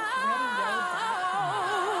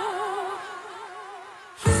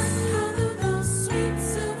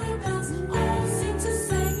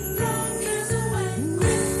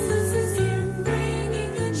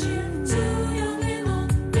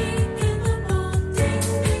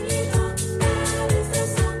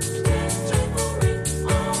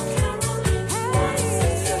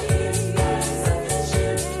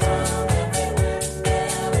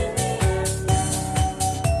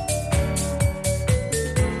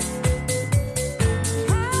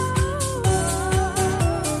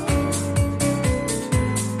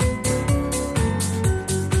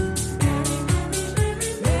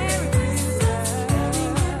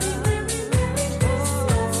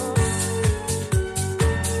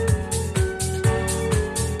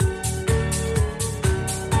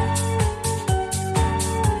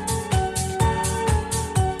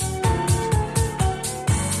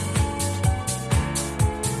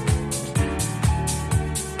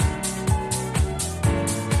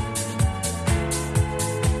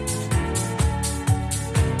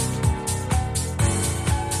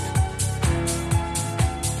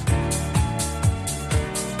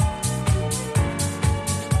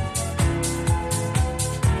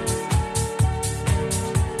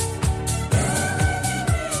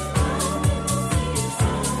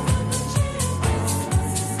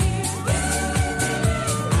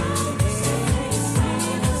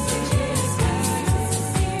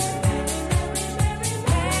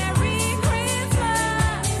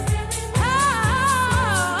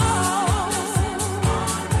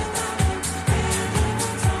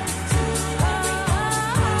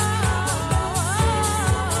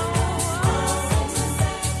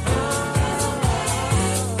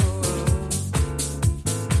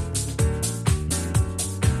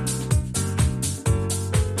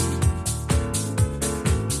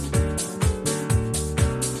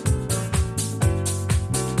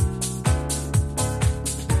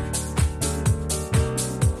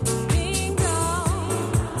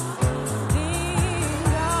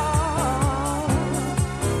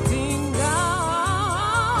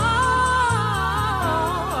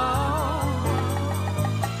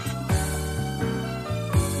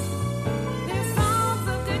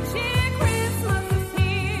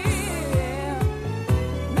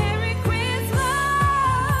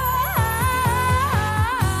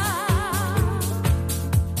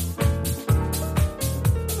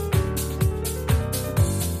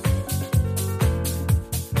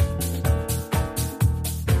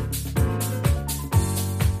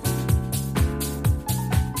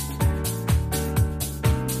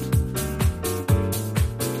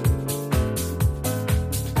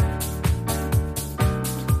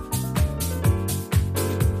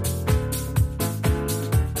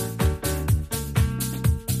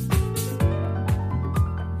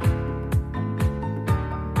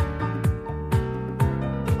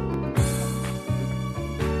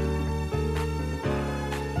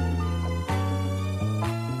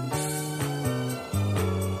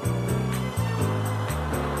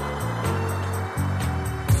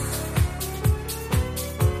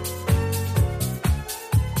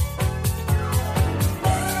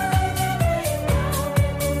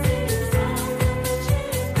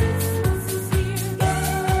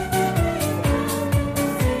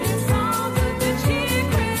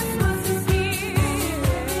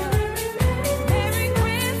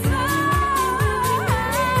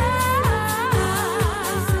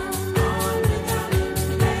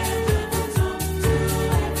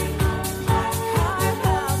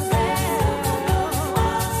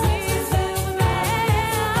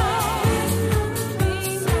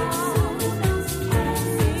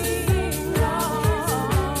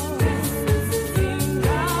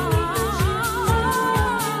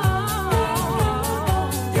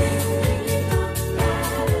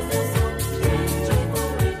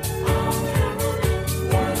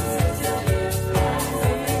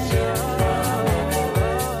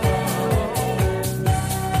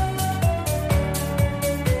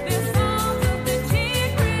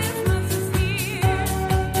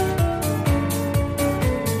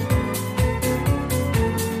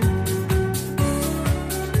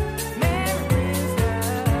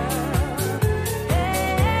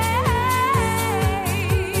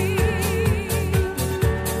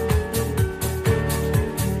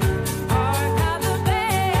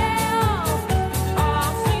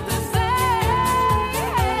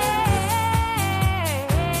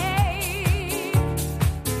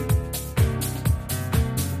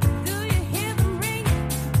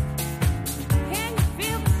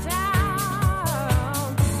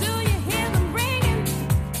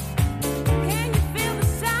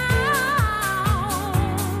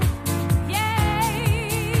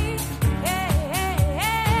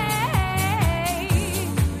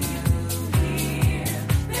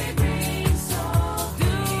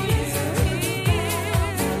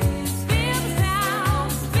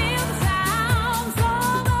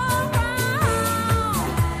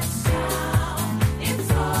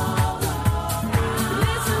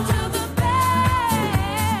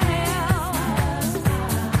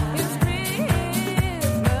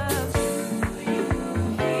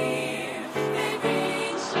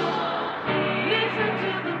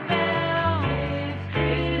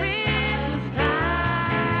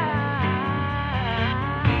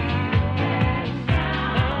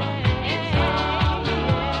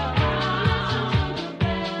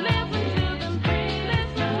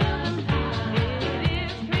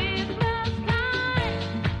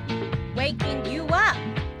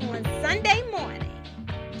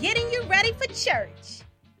ready for church.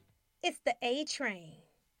 It's the A Train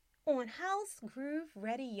on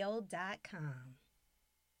housegrooveradio.com.